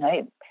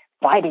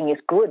 writing is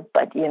good,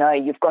 but,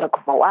 you've got to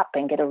grow up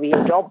and get a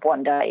real job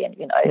one day.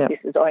 And, this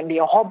is only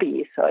a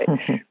hobby.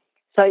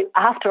 So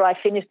after I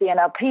finished the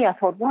NLP, I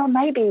thought, well,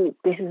 maybe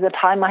this is the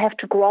time I have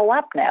to grow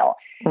up now.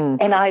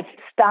 And I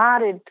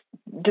started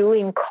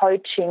doing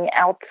coaching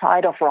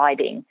outside of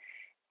writing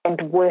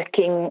and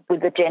working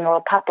with the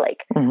general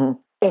public. And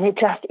it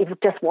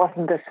just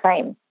wasn't the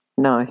same.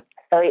 No.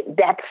 So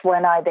that's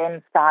when I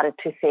then started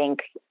to think,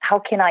 how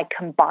can I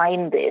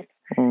combine this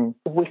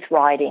with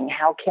riding?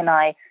 How can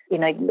I,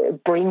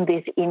 bring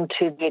this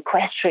into the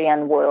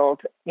equestrian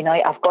world?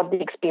 I've got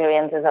the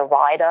experience as a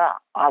rider.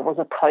 I was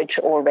a coach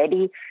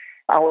already.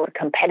 I was a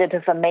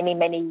competitor for many,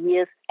 many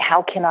years.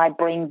 How can I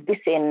bring this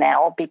in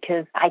now?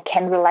 Because I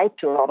can relate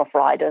to a lot of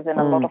riders and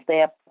a lot of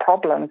their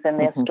problems and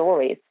their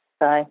stories.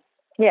 So,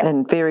 yeah.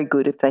 And very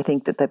good if they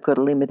think that they've got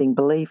a limiting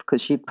belief,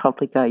 because you'd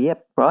probably go,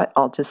 yep, right,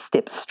 I'll just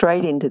step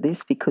straight into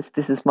this because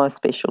this is my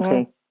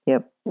specialty.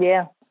 Yep.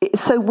 Yeah.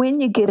 So when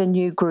you get a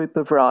new group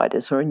of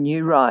riders or a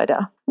new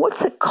rider,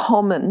 what's a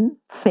common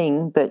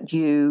thing that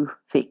you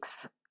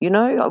fix?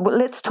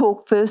 Let's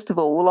talk first of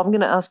all. Well, I'm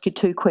going to ask you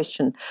two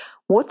questions.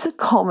 What's a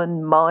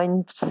common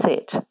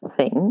mindset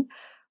thing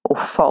or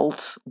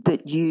fault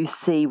that you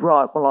see,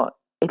 right, well,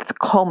 it's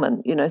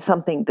common,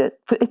 something that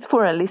it's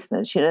for our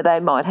listeners, they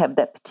might have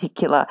that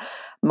particular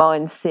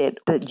mindset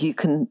that you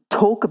can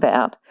talk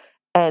about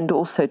and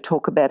also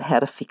talk about how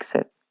to fix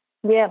it.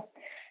 Yeah.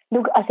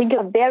 Look, I think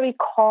a very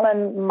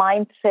common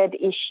mindset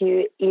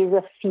issue is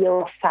a fear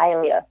of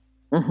failure.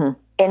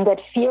 And that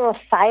fear of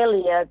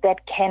failure that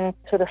can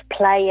sort of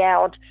play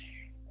out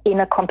in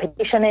a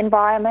competition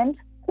environment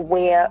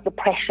where the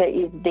pressure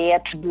is there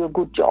to do a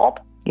good job.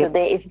 Yep. So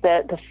there is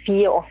the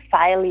fear of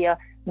failure,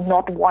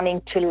 not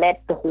wanting to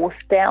let the horse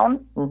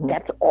down.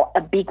 That's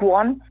a big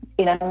one.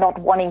 Not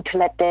wanting to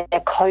let their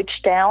coach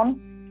down,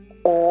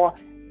 or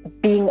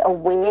being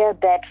aware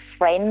that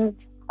friends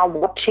are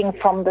watching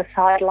from the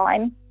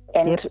sideline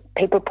and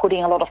people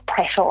putting a lot of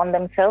pressure on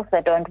themselves.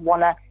 They don't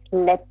want to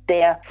let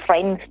their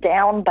friends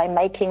down by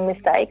making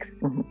mistakes.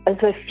 And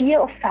so fear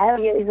of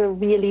failure is a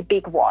really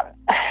big one.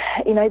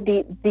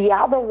 The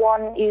other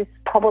one is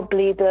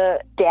probably the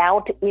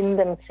doubt in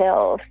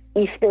themselves,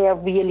 if they are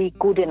really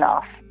good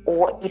enough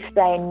or if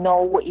they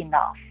know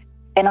enough.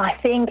 And I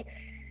think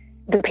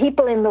the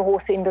people in the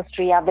horse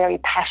industry are very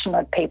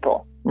passionate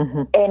people.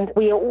 And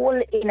we are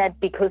all in it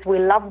because we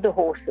love the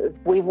horses.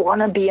 We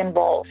want to be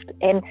involved.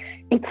 And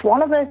it's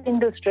one of those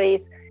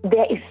industries,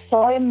 there is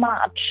so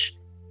much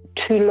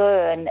to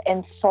learn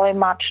and so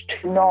much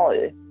to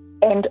know.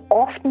 And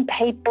often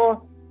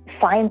people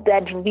find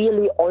that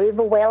really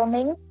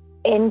overwhelming.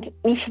 And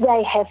if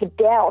they have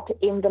doubt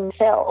in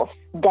themselves,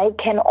 they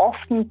can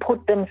often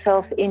put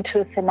themselves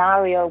into a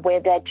scenario where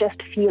they just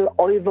feel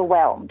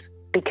overwhelmed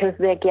because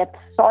they get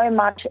so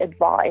much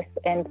advice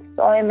and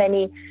so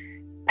many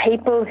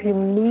people who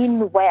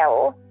mean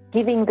well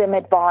giving them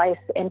advice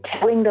and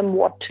telling them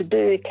what to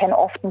do can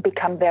often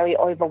become very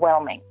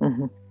overwhelming.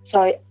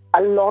 So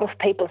a lot of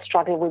people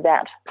struggle with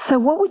that. So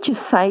what would you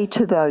say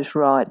to those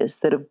riders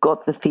that have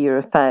got the fear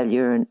of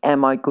failure and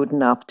am I good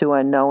enough? Do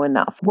I know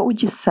enough? What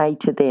would you say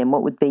to them?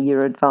 What would be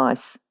your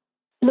advice?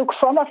 Look,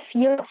 from a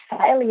fear of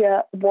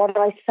failure, what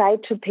I say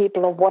to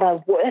people or what I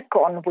work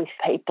on with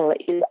people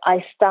is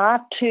I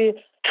start to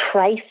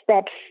trace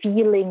that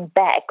feeling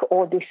back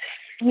or this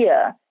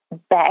fear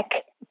back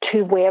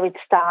to where it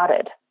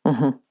started.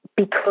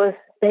 Because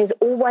there's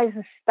always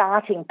a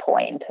starting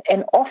point,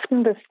 and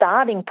often the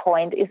starting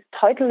point is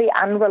totally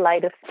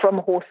unrelated from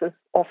horses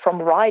or from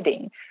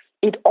riding.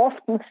 It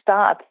often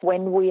starts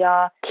when we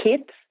are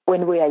kids,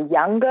 when we are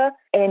younger,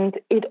 and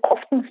it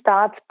often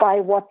starts by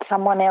what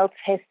someone else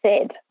has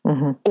said.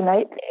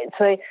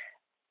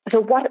 So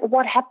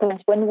what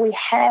happens when we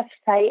have,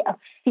 say, a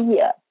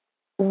fear?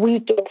 We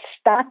get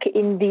stuck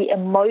in the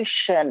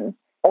emotion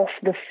of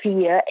the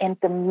fear and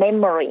the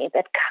memory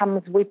that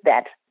comes with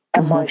that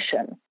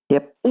emotion.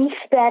 If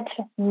that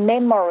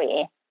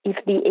memory, if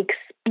the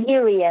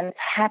experience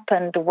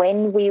happened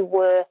when we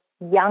were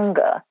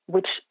younger,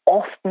 which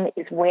often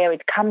is where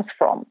it comes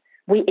from,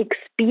 we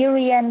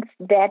experience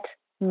that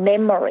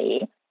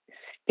memory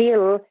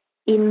still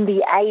in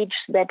the age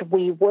that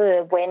we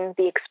were when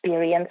the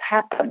experience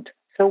happened.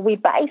 So we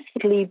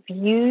basically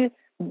view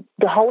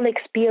the whole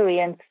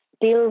experience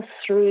still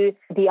through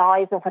the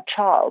eyes of a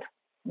child,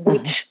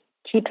 which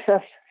keeps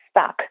us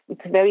stuck.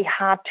 It's very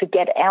hard to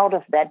get out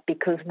of that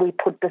because we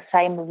put the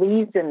same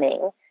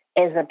reasoning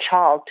as a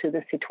child to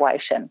the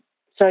situation.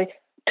 So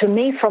to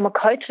me, from a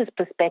coach's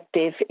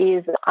perspective,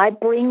 is I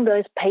bring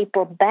those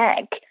people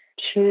back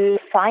to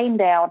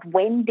find out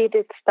when did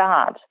it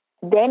start.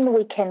 Then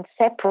we can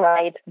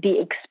separate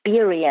the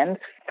experience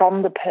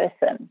from the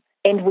person.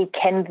 And we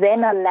can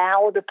then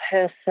allow the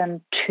person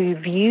to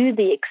view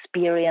the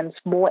experience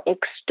more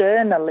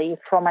externally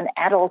from an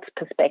adult's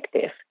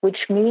perspective, which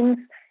means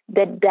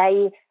that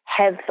they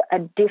have a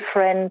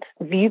different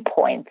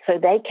viewpoint. So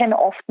they can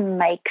often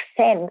make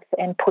sense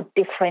and put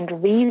different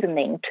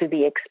reasoning to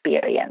the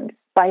experience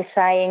by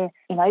saying,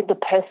 the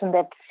person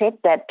that said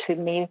that to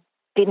me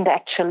didn't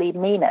actually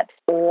mean it.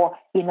 Or,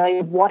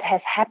 what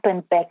has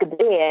happened back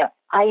there,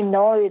 I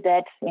know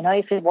that,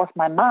 if it was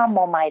my mom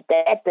or my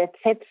dad that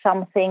said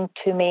something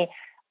to me,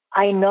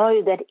 I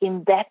know that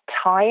in that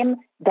time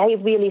they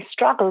really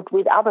struggled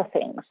with other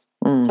things.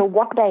 So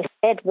what they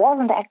said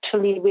wasn't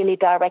actually really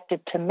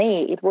directed to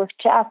me. It was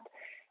just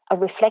a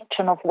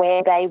reflection of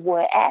where they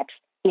were at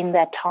in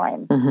that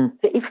time. So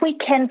if we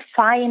can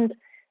find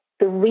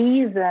the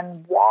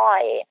reason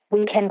why,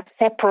 we can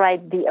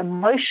separate the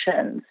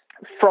emotions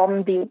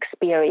from the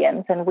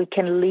experience and we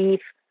can leave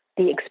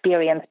the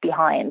experience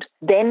behind.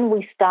 Then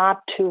we start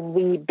to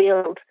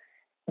rebuild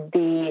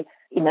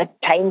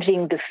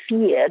changing the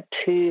fear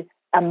to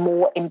a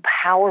more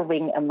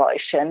empowering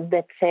emotion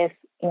that says,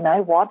 you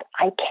know what,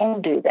 I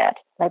can do that.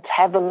 Let's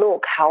have a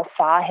look. How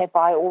far have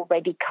I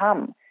already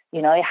come?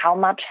 How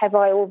much have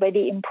I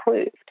already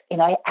improved?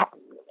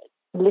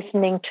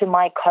 Listening to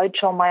my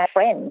coach or my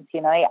friends,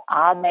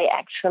 are they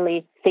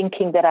actually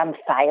thinking that I'm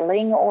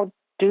failing, or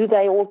do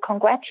they all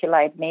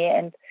congratulate me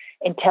and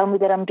tell me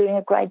that I'm doing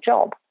a great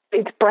job?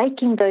 It's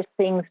breaking those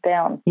things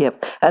down.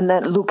 Yep. And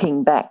that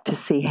looking back to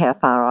see how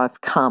far I've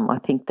come, I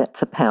think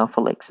that's a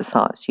powerful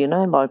exercise.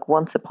 Like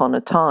once upon a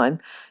time,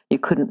 you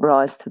couldn't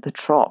rise to the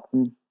trot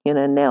and,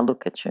 now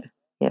look at you.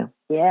 Yeah.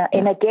 Yeah.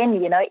 And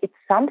again, it's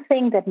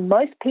something that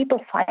most people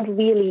find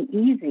really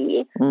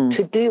easy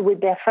to do with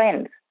their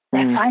friends.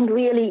 They find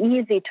really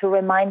easy to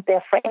remind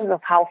their friends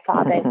of how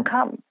far they've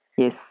come.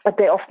 Yes. But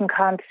they often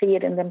can't see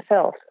it in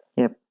themselves.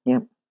 Yep.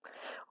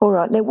 All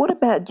right. Now, what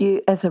about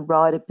you as a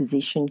rider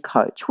position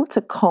coach? What's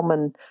a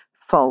common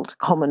fault,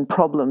 common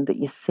problem that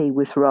you see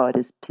with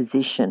riders'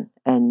 position?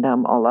 And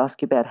I'll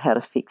ask you about how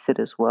to fix it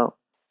as well.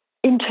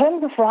 In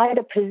terms of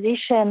rider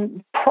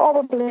position,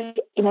 probably,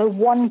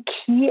 one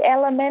key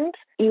element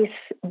is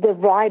the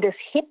rider's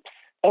hips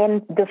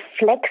and the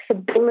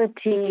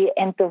flexibility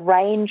and the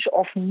range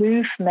of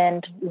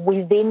movement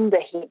within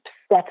the hips.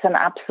 That's an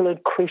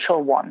absolute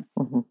crucial one.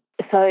 Mm-hmm.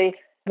 So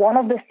one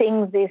of the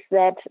things is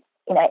that,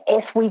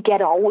 as we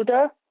get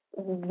older,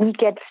 we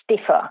get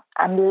stiffer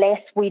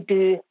unless we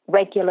do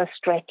regular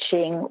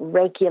stretching,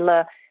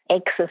 regular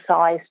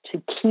exercise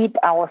to keep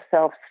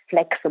ourselves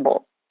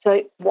flexible.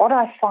 So what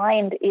I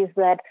find is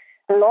that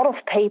a lot of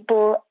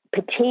people,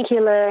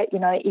 particularly,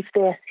 if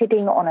they're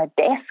sitting on a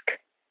desk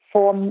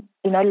for,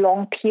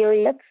 long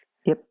periods,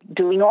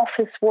 doing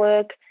office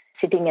work,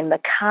 sitting in the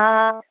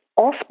car,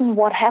 often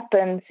what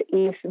happens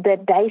is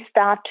that they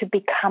start to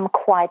become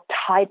quite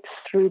tight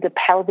through the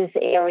pelvis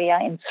area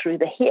and through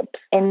the hips.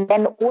 And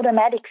then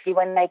automatically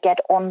when they get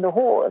on the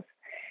horse,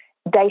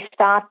 they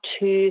start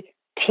to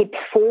tip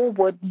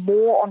forward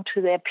more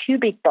onto their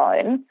pubic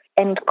bone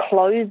and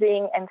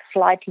closing and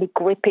slightly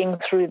gripping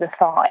through the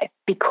thigh.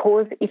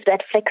 Because if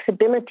that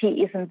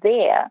flexibility isn't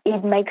there,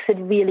 it makes it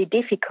really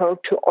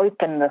difficult to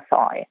open the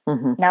thigh.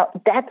 Mm-hmm. Now,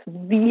 that's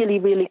really,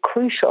 really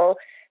crucial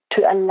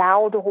to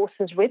allow the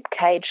horse's rib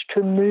cage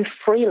to move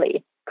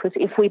freely. Because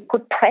if we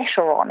put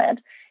pressure on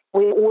it,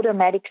 we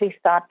automatically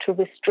start to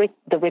restrict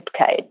the rib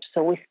cage.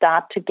 So we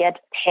start to get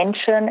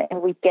tension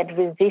and we get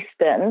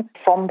resistance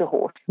from the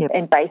horse. Yep.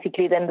 And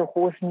basically then the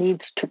horse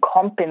needs to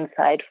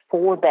compensate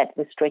for that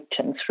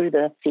restriction through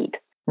the seat.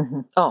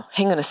 Mm-hmm. Oh,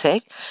 hang on a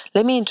sec.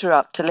 Let me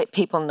interrupt to let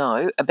people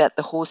know about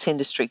the horse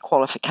industry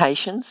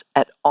qualifications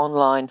at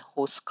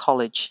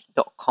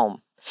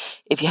onlinehorsecollege.com.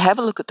 If you have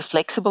a look at the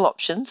flexible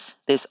options,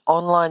 there's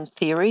online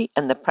theory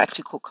and the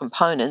practical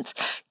components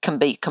can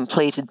be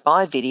completed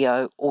by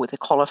video or with a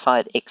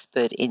qualified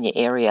expert in your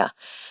area.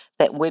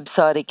 That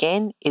website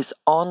again is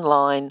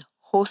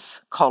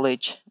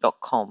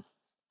onlinehorsecollege.com.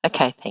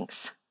 Okay,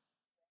 thanks.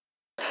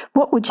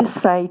 What would you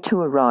say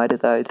to a rider,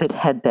 though, that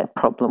had that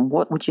problem?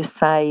 What would you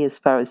say as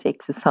far as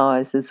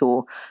exercises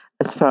or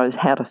as far as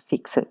how to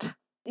fix it?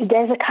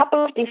 There's a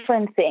couple of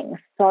different things.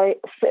 So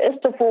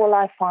first of all,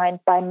 I find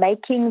by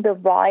making the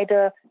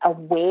rider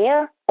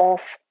aware of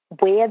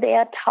where they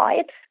are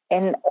tight,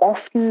 and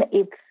often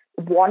it's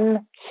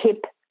one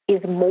hip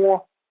is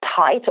more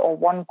tight or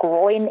one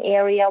groin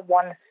area,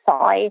 one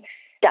thigh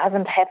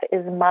doesn't have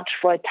as much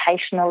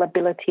rotational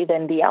ability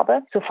than the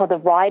other. So for the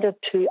rider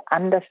to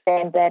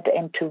understand that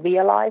and to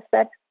realize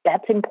that,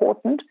 that's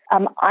important.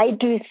 I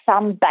do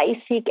some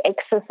basic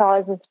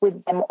exercises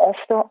with them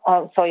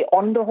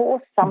on the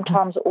horse,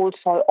 sometimes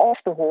also off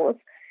the horse.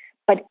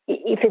 But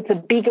if it's a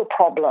bigger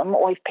problem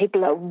or if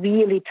people are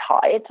really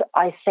tight,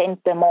 I send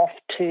them off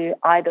to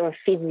either a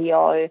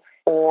physio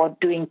or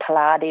doing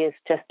Pilates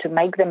just to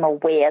make them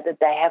aware that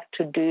they have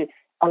to do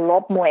a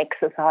lot more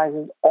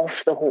exercises off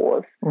the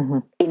horse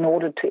in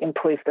order to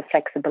improve the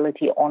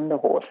flexibility on the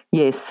horse.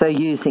 Yes, so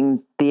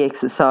using the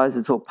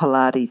exercises or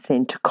Pilates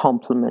then to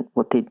complement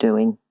what they're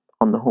doing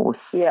on the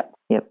horse. Yeah.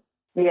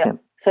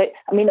 So,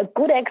 a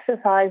good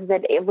exercise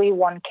that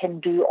everyone can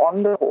do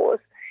on the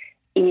horse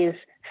is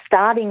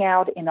starting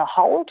out in a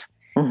halt.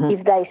 Mm-hmm.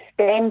 If they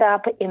stand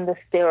up in the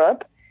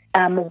stirrup,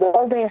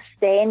 while they're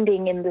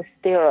standing in the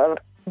stirrup,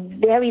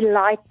 very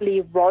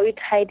lightly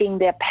rotating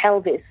their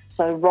pelvis.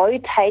 So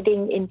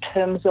rotating in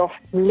terms of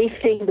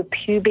lifting the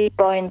pubic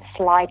bone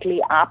slightly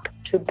up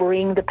to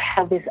bring the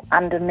pelvis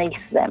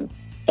underneath them.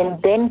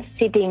 And then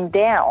sitting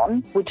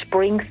down, which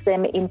brings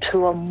them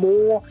into a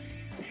more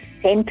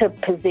centered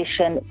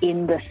position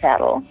in the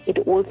saddle. It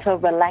also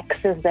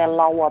relaxes their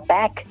lower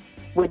back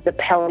with the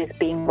pelvis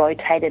being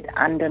rotated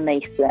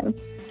underneath them.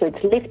 So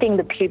it's lifting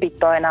the pubic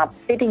bone up,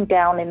 sitting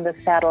down in the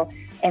saddle,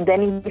 and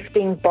then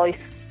lifting both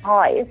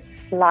thighs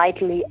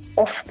slightly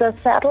off the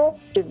saddle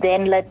to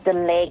then let the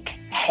leg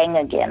hang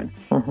again.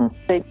 Mm-hmm.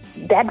 So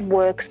that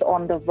works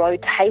on the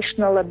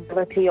rotational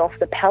ability of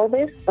the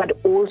pelvis, but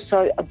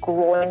also a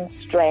groin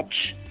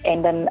stretch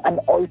and an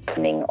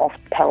opening of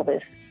the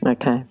pelvis.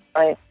 Okay.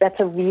 So that's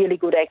a really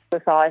good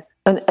exercise.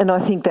 And I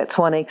think that's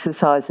one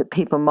exercise that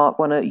people might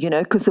want to,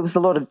 because there was a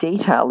lot of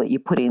detail that you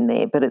put in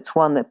there, but it's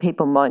one that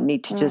people might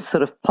need to just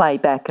sort of play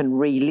back and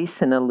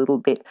re-listen a little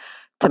bit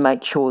to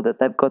make sure that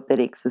they've got that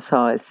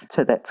exercise.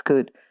 So that's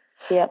good.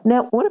 Yeah.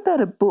 Now, what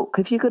about a book?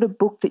 Have you got a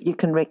book that you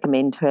can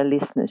recommend to our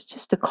listeners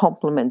just to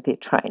complement their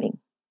training?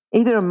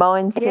 Either a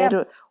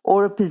mindset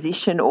or a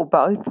position or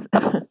both?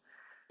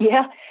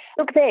 Yeah.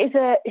 Look, there's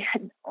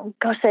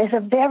a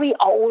very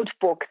old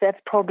book that's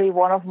probably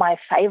one of my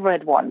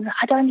favorite ones.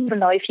 I don't even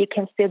know if you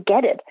can still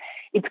get it.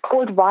 It's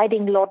called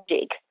Writing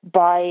Logic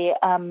by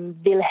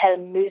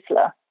Wilhelm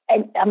Müsler.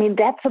 And, I mean,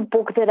 that's a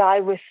book that I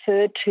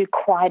refer to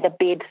quite a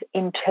bit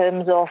in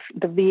terms of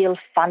the real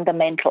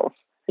fundamentals.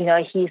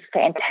 He's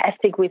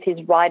fantastic with his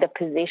writer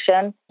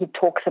position. He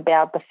talks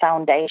about the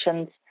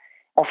foundations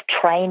of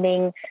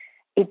training.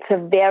 It's a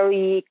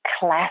very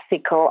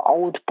classical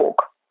old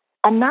book.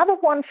 Another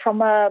one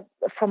from a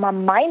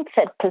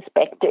mindset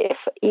perspective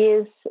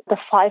is The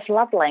 5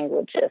 Love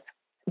Languages.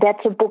 That's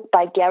a book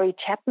by Gary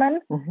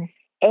Chapman,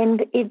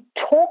 and it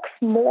talks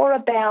more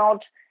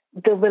about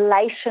the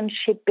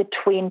relationship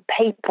between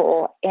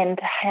people and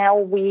how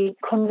we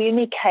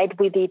communicate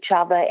with each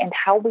other and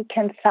how we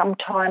can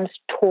sometimes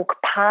talk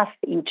past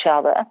each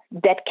other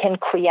that can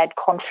create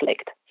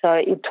conflict. So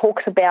it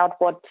talks about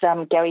what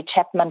Gary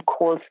Chapman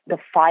calls the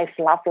 5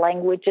 love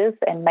languages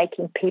and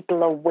making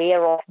people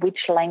aware of which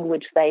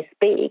language they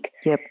speak,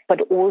 but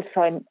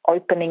also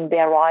opening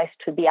their eyes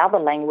to the other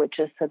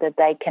languages so that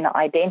they can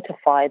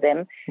identify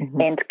them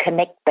and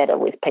connect better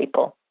with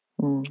people.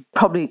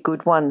 Probably a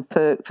good one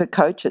for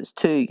coaches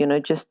too,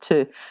 just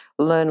to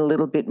learn a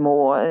little bit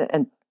more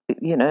and,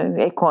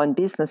 equine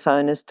business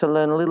owners to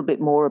learn a little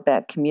bit more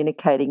about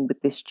communicating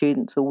with their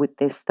students or with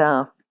their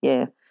staff.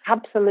 Yeah.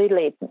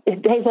 Absolutely.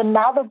 There's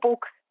another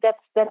book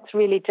that's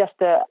really just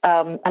a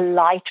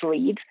light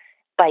read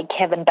by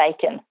Kevin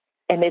Bacon,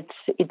 and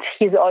it's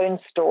his own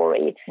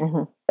story,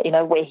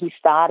 where he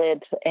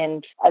started.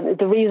 And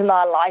the reason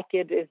I like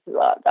it is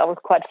I was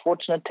quite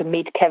fortunate to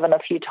meet Kevin a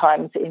few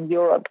times in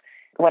Europe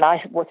when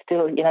I was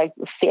still,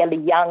 fairly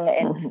young,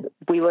 and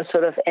we were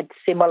sort of at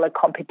similar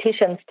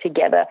competitions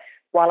together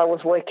while I was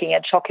working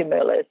at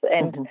Schockemöllers.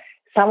 And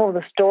some of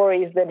the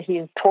stories that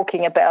he's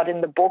talking about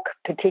in the book,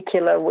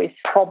 particular with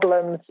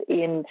problems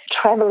in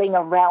traveling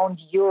around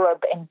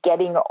Europe and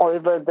getting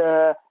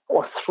over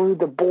or through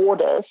the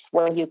borders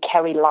when you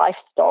carry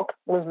livestock,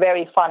 was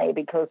very funny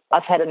because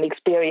I've had an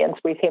experience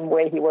with him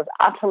where he was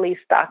utterly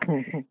stuck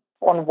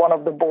on one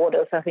of the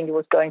borders. I think he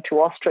was going to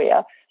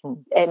Austria.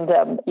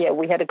 And,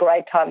 we had a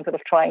great time sort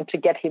of trying to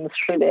get him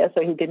through there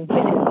so he didn't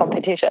miss his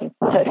competition.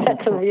 So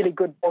that's a really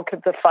good book.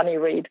 It's a funny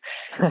read.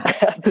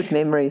 Good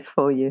memories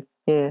for you,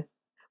 yeah.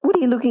 What are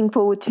you looking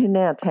forward to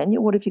now, Tanja?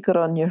 What have you got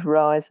on your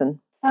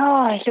horizon?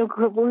 Oh, look,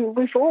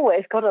 we've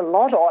always got a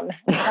lot on.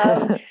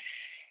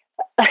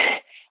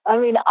 I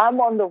mean, I'm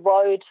on the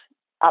road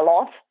a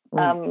lot.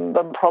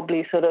 I'm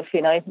probably sort of,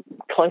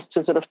 close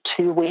to sort of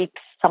 2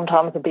 weeks,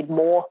 sometimes a bit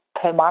more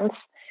per month.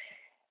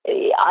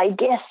 I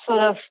guess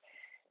sort of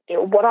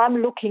what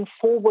I'm looking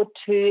forward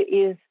to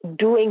is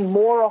doing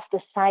more of the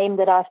same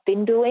that I've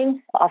been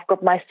doing. I've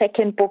got my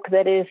second book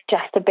that is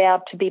just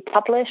about to be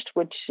published,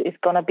 which is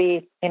going to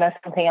be,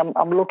 something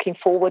I'm looking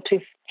forward to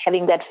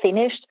having that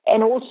finished,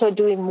 and also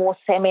doing more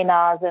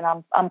seminars. And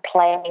I'm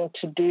planning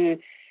to do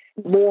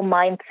more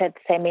mindset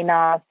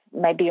seminars,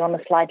 maybe on a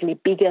slightly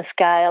bigger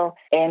scale,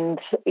 and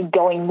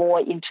going more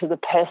into the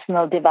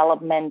personal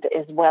development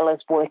as well as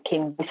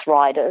working with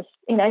riders,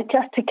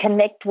 just to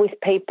connect with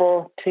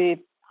people, to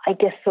I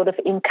guess sort of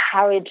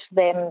encourage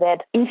them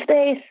that if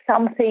there is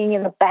something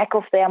in the back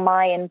of their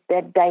mind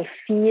that they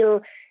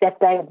feel that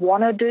they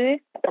want to do,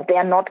 but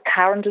they're not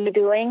currently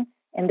doing,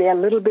 and they're a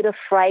little bit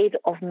afraid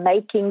of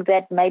making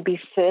that maybe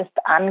first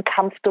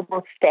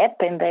uncomfortable step,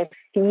 and they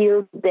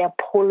feel they're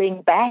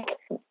pulling back,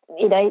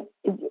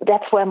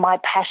 that's where my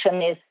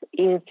passion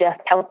is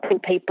just helping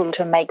people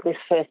to make this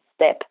first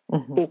step.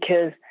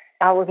 Because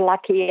I was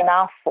lucky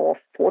enough or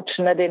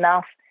fortunate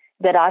enough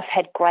that I've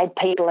had great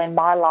people in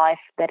my life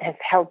that have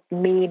helped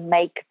me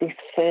make this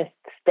first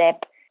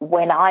step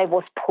when I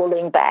was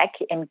pulling back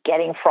and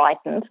getting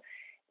frightened.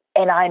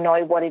 And I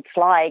know what it's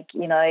like,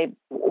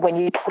 when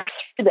you push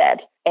through that,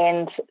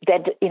 and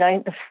that,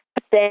 the first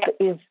step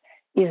is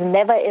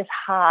never as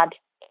hard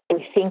as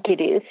we think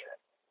it is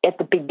at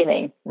the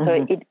beginning.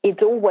 So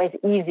it's always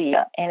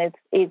easier, and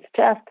it's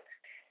just,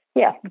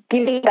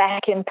 giving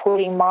back and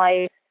putting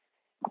my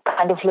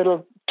kind of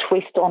little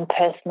twist on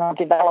personal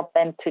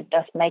development to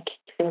just make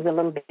things a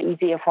little bit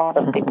easier for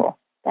other people.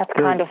 That's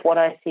kind of what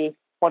I see,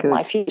 what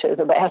my future is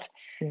about.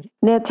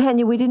 Now,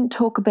 Tanja, we didn't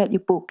talk about your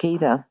book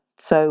either.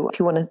 So if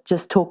you want to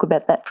just talk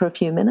about that for a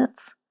few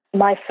minutes.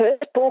 My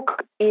first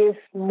book is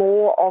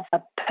more of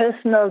a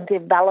personal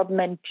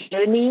development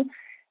journey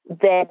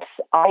that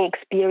I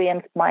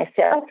experienced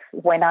myself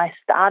when I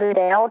started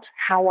out,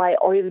 how I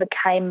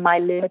overcame my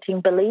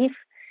limiting belief,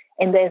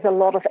 and there's a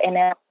lot of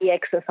NLP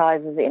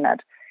exercises in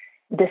it.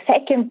 The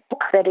second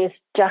book that is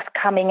just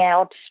coming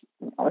out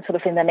sort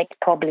of in the next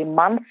probably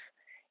month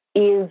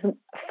is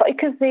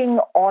focusing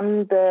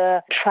on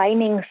the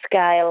training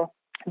scale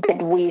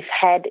that we've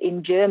had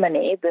in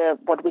Germany,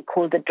 what we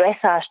call the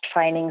dressage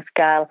training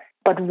scale.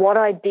 But what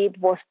I did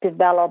was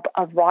develop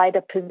a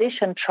rider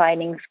position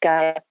training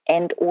scale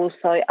and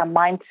also a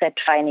mindset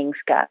training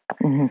scale.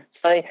 Mm-hmm.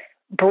 So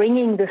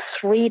bringing the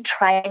three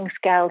training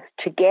scales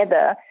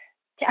together,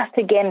 just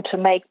again to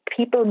make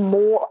people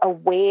more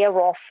aware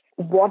of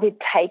what it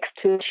takes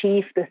to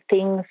achieve the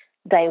things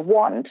they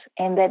want,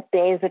 and that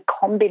there's a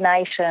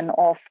combination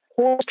of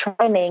horse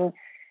training,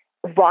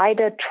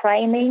 rider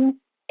training,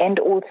 and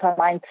also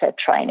mindset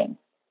training.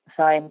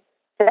 So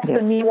that's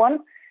the new one.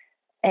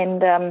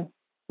 And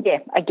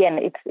again,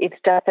 it's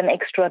just an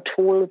extra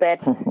tool that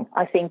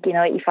I think,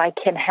 if I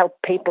can help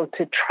people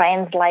to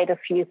translate a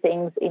few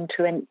things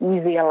into an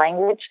easier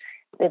language,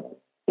 that,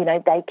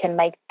 they can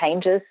make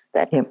changes,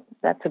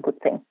 that's a good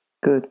thing.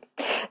 Good.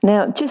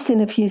 Now, just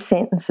in a few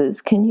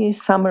sentences, can you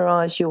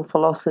summarise your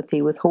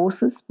philosophy with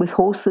horses,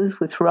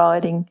 with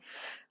riding,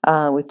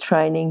 with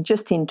training,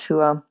 just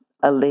into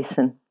a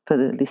lesson for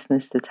the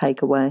listeners to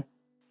take away?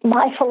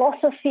 My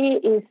philosophy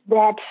is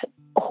that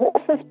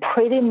horses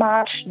pretty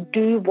much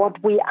do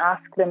what we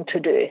ask them to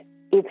do.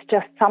 It's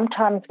just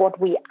sometimes what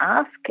we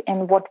ask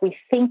and what we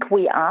think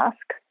we ask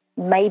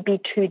may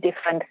be two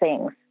different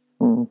things.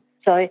 Mm.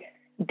 So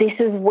this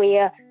is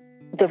where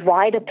the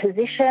rider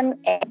position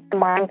and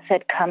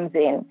mindset comes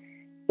in.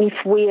 If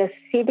we are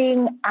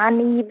sitting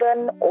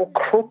uneven or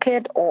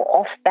crooked or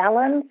off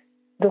balance,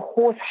 the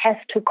horse has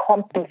to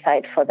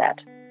compensate for that.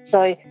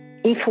 So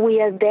if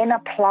we are then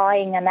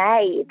applying an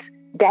aid,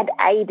 that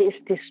aid is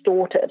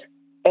distorted,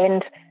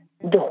 and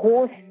the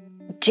horse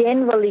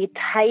generally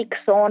takes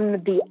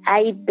on the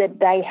aid that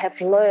they have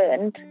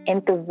learned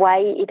and the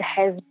way it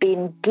has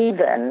been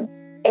given,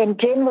 and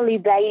generally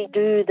they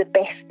do the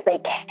best they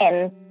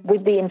can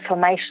with the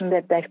information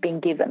that they've been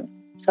given.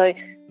 So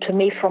to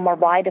me, from a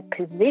rider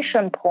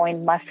position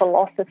point, my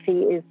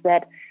philosophy is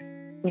that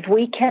if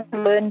we can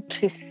learn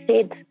to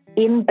sit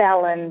in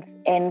balance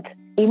and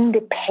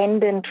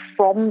independent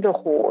from the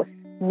horse,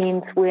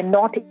 means we're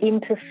not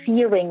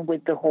interfering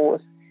with the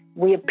horse,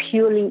 we are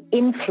purely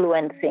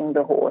influencing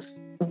the horse,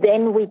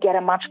 then we get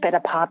a much better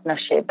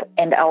partnership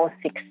and our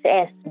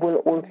success will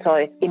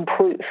also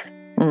improve.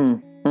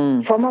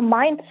 From a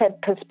mindset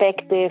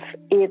perspective,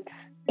 it's,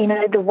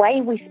 the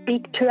way we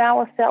speak to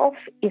ourselves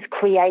is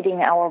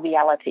creating our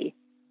reality.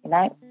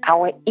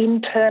 Our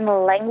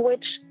internal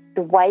language,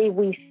 the way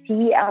we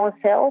see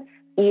ourselves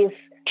is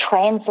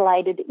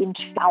translated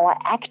into our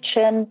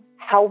action,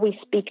 how we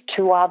speak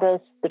to others,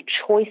 the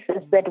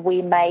choices that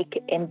we make,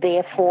 and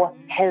therefore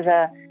has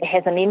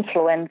an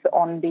influence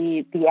on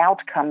the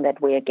outcome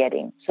that we are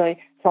getting. So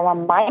from a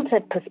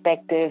mindset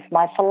perspective,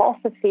 my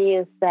philosophy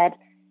is that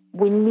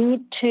we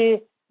need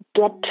to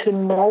get to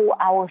know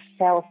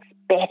ourselves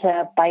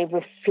better by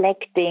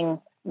reflecting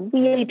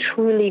really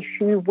truly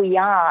who we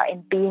are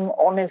and being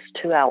honest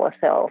to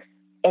ourselves,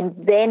 and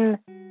then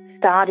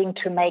starting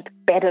to make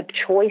better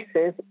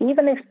choices,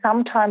 even if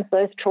sometimes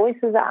those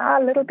choices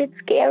are a little bit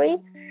scary.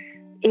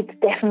 It's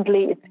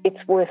definitely,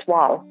 it's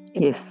worthwhile.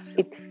 It's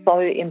so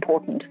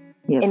important.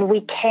 Yep. And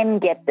we can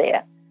get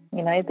there.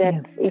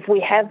 If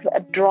we have a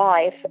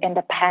drive and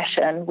a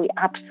passion, we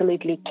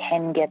absolutely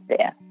can get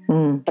there.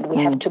 But we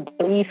have to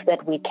believe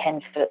that we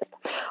can first.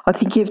 I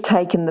think you've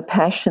taken the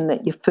passion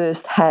that you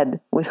first had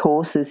with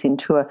horses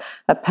into a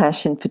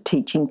passion for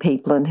teaching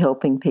people and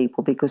helping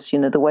people, because,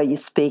 the way you're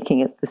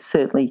speaking it is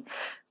certainly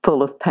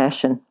full of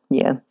passion.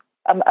 Yeah.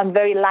 I'm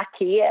very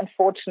lucky and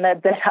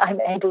fortunate that I'm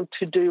able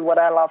to do what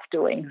I love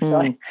doing.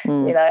 So,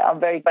 I'm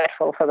very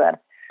grateful for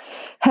that.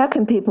 How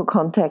can people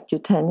contact you,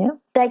 Tanja?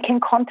 They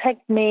can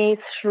contact me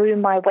through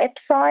my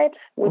website,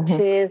 which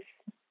is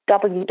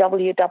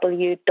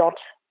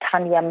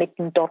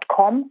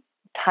www.tanjamitten.com,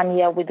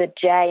 Tanja with a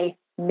J,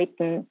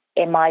 Mitton,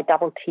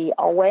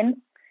 Mitton,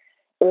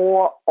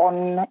 or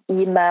on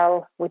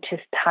email, which is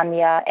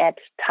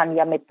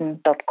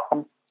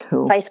tanja@tanjamitten.com.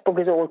 Cool. Facebook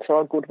is also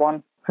a good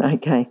one.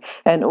 Okay.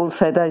 And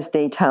also those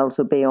details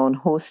will be on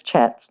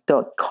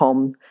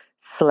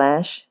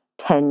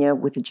horsechats.com/Tanja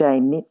with a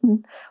J,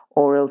 Mitton,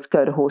 or else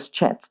go to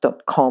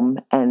horsechats.com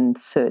and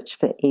search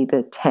for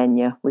either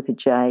Tanja with a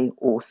J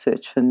or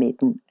search for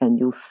Mitton, and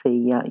you'll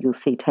see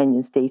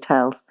Tanja's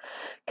details.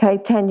 Okay,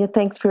 Tanja,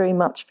 thanks very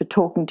much for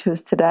talking to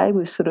us today.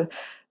 We've sort of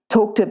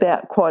talked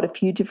about quite a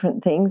few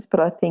different things,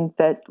 but I think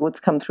that what's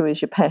come through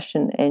is your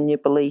passion and your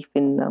belief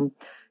in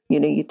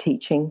your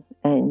teaching,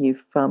 and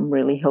you've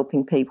really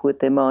helping people with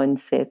their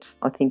mindset.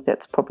 I think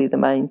that's probably the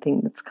main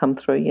thing that's come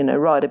through.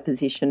 Rider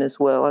position as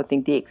well. I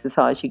think the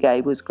exercise you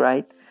gave was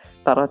great,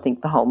 but I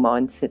think the whole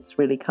mindset's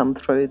really come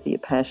through, that you're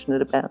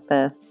passionate about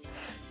that.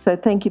 So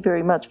thank you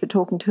very much for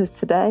talking to us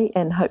today,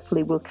 and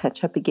hopefully we'll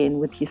catch up again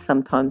with you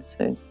sometime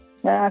soon.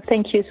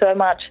 Thank you so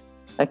much.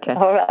 Okay.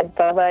 All right,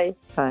 bye-bye.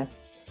 Bye.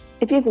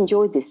 If you've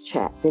enjoyed this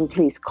chat, then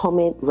please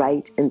comment,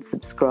 rate and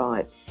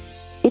subscribe.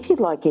 If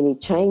you'd like any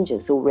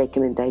changes or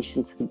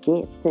recommendations for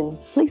guests, then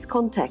please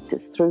contact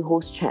us through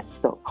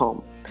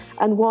horsechats.com.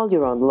 And while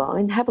you're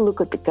online, have a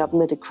look at the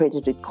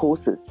government-accredited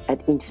courses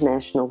at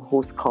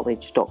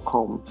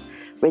internationalhorsecollege.com.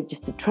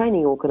 Registered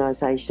Training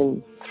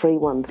Organisation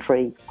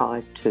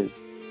 31352.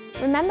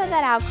 Remember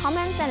that our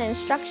comments and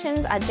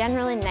instructions are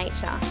general in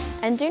nature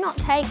and do not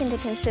take into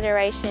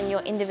consideration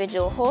your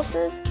individual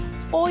horses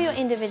or your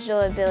individual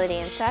ability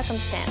and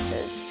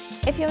circumstances.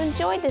 If you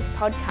enjoyed this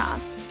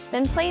podcast,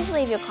 then please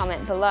leave your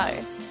comment below.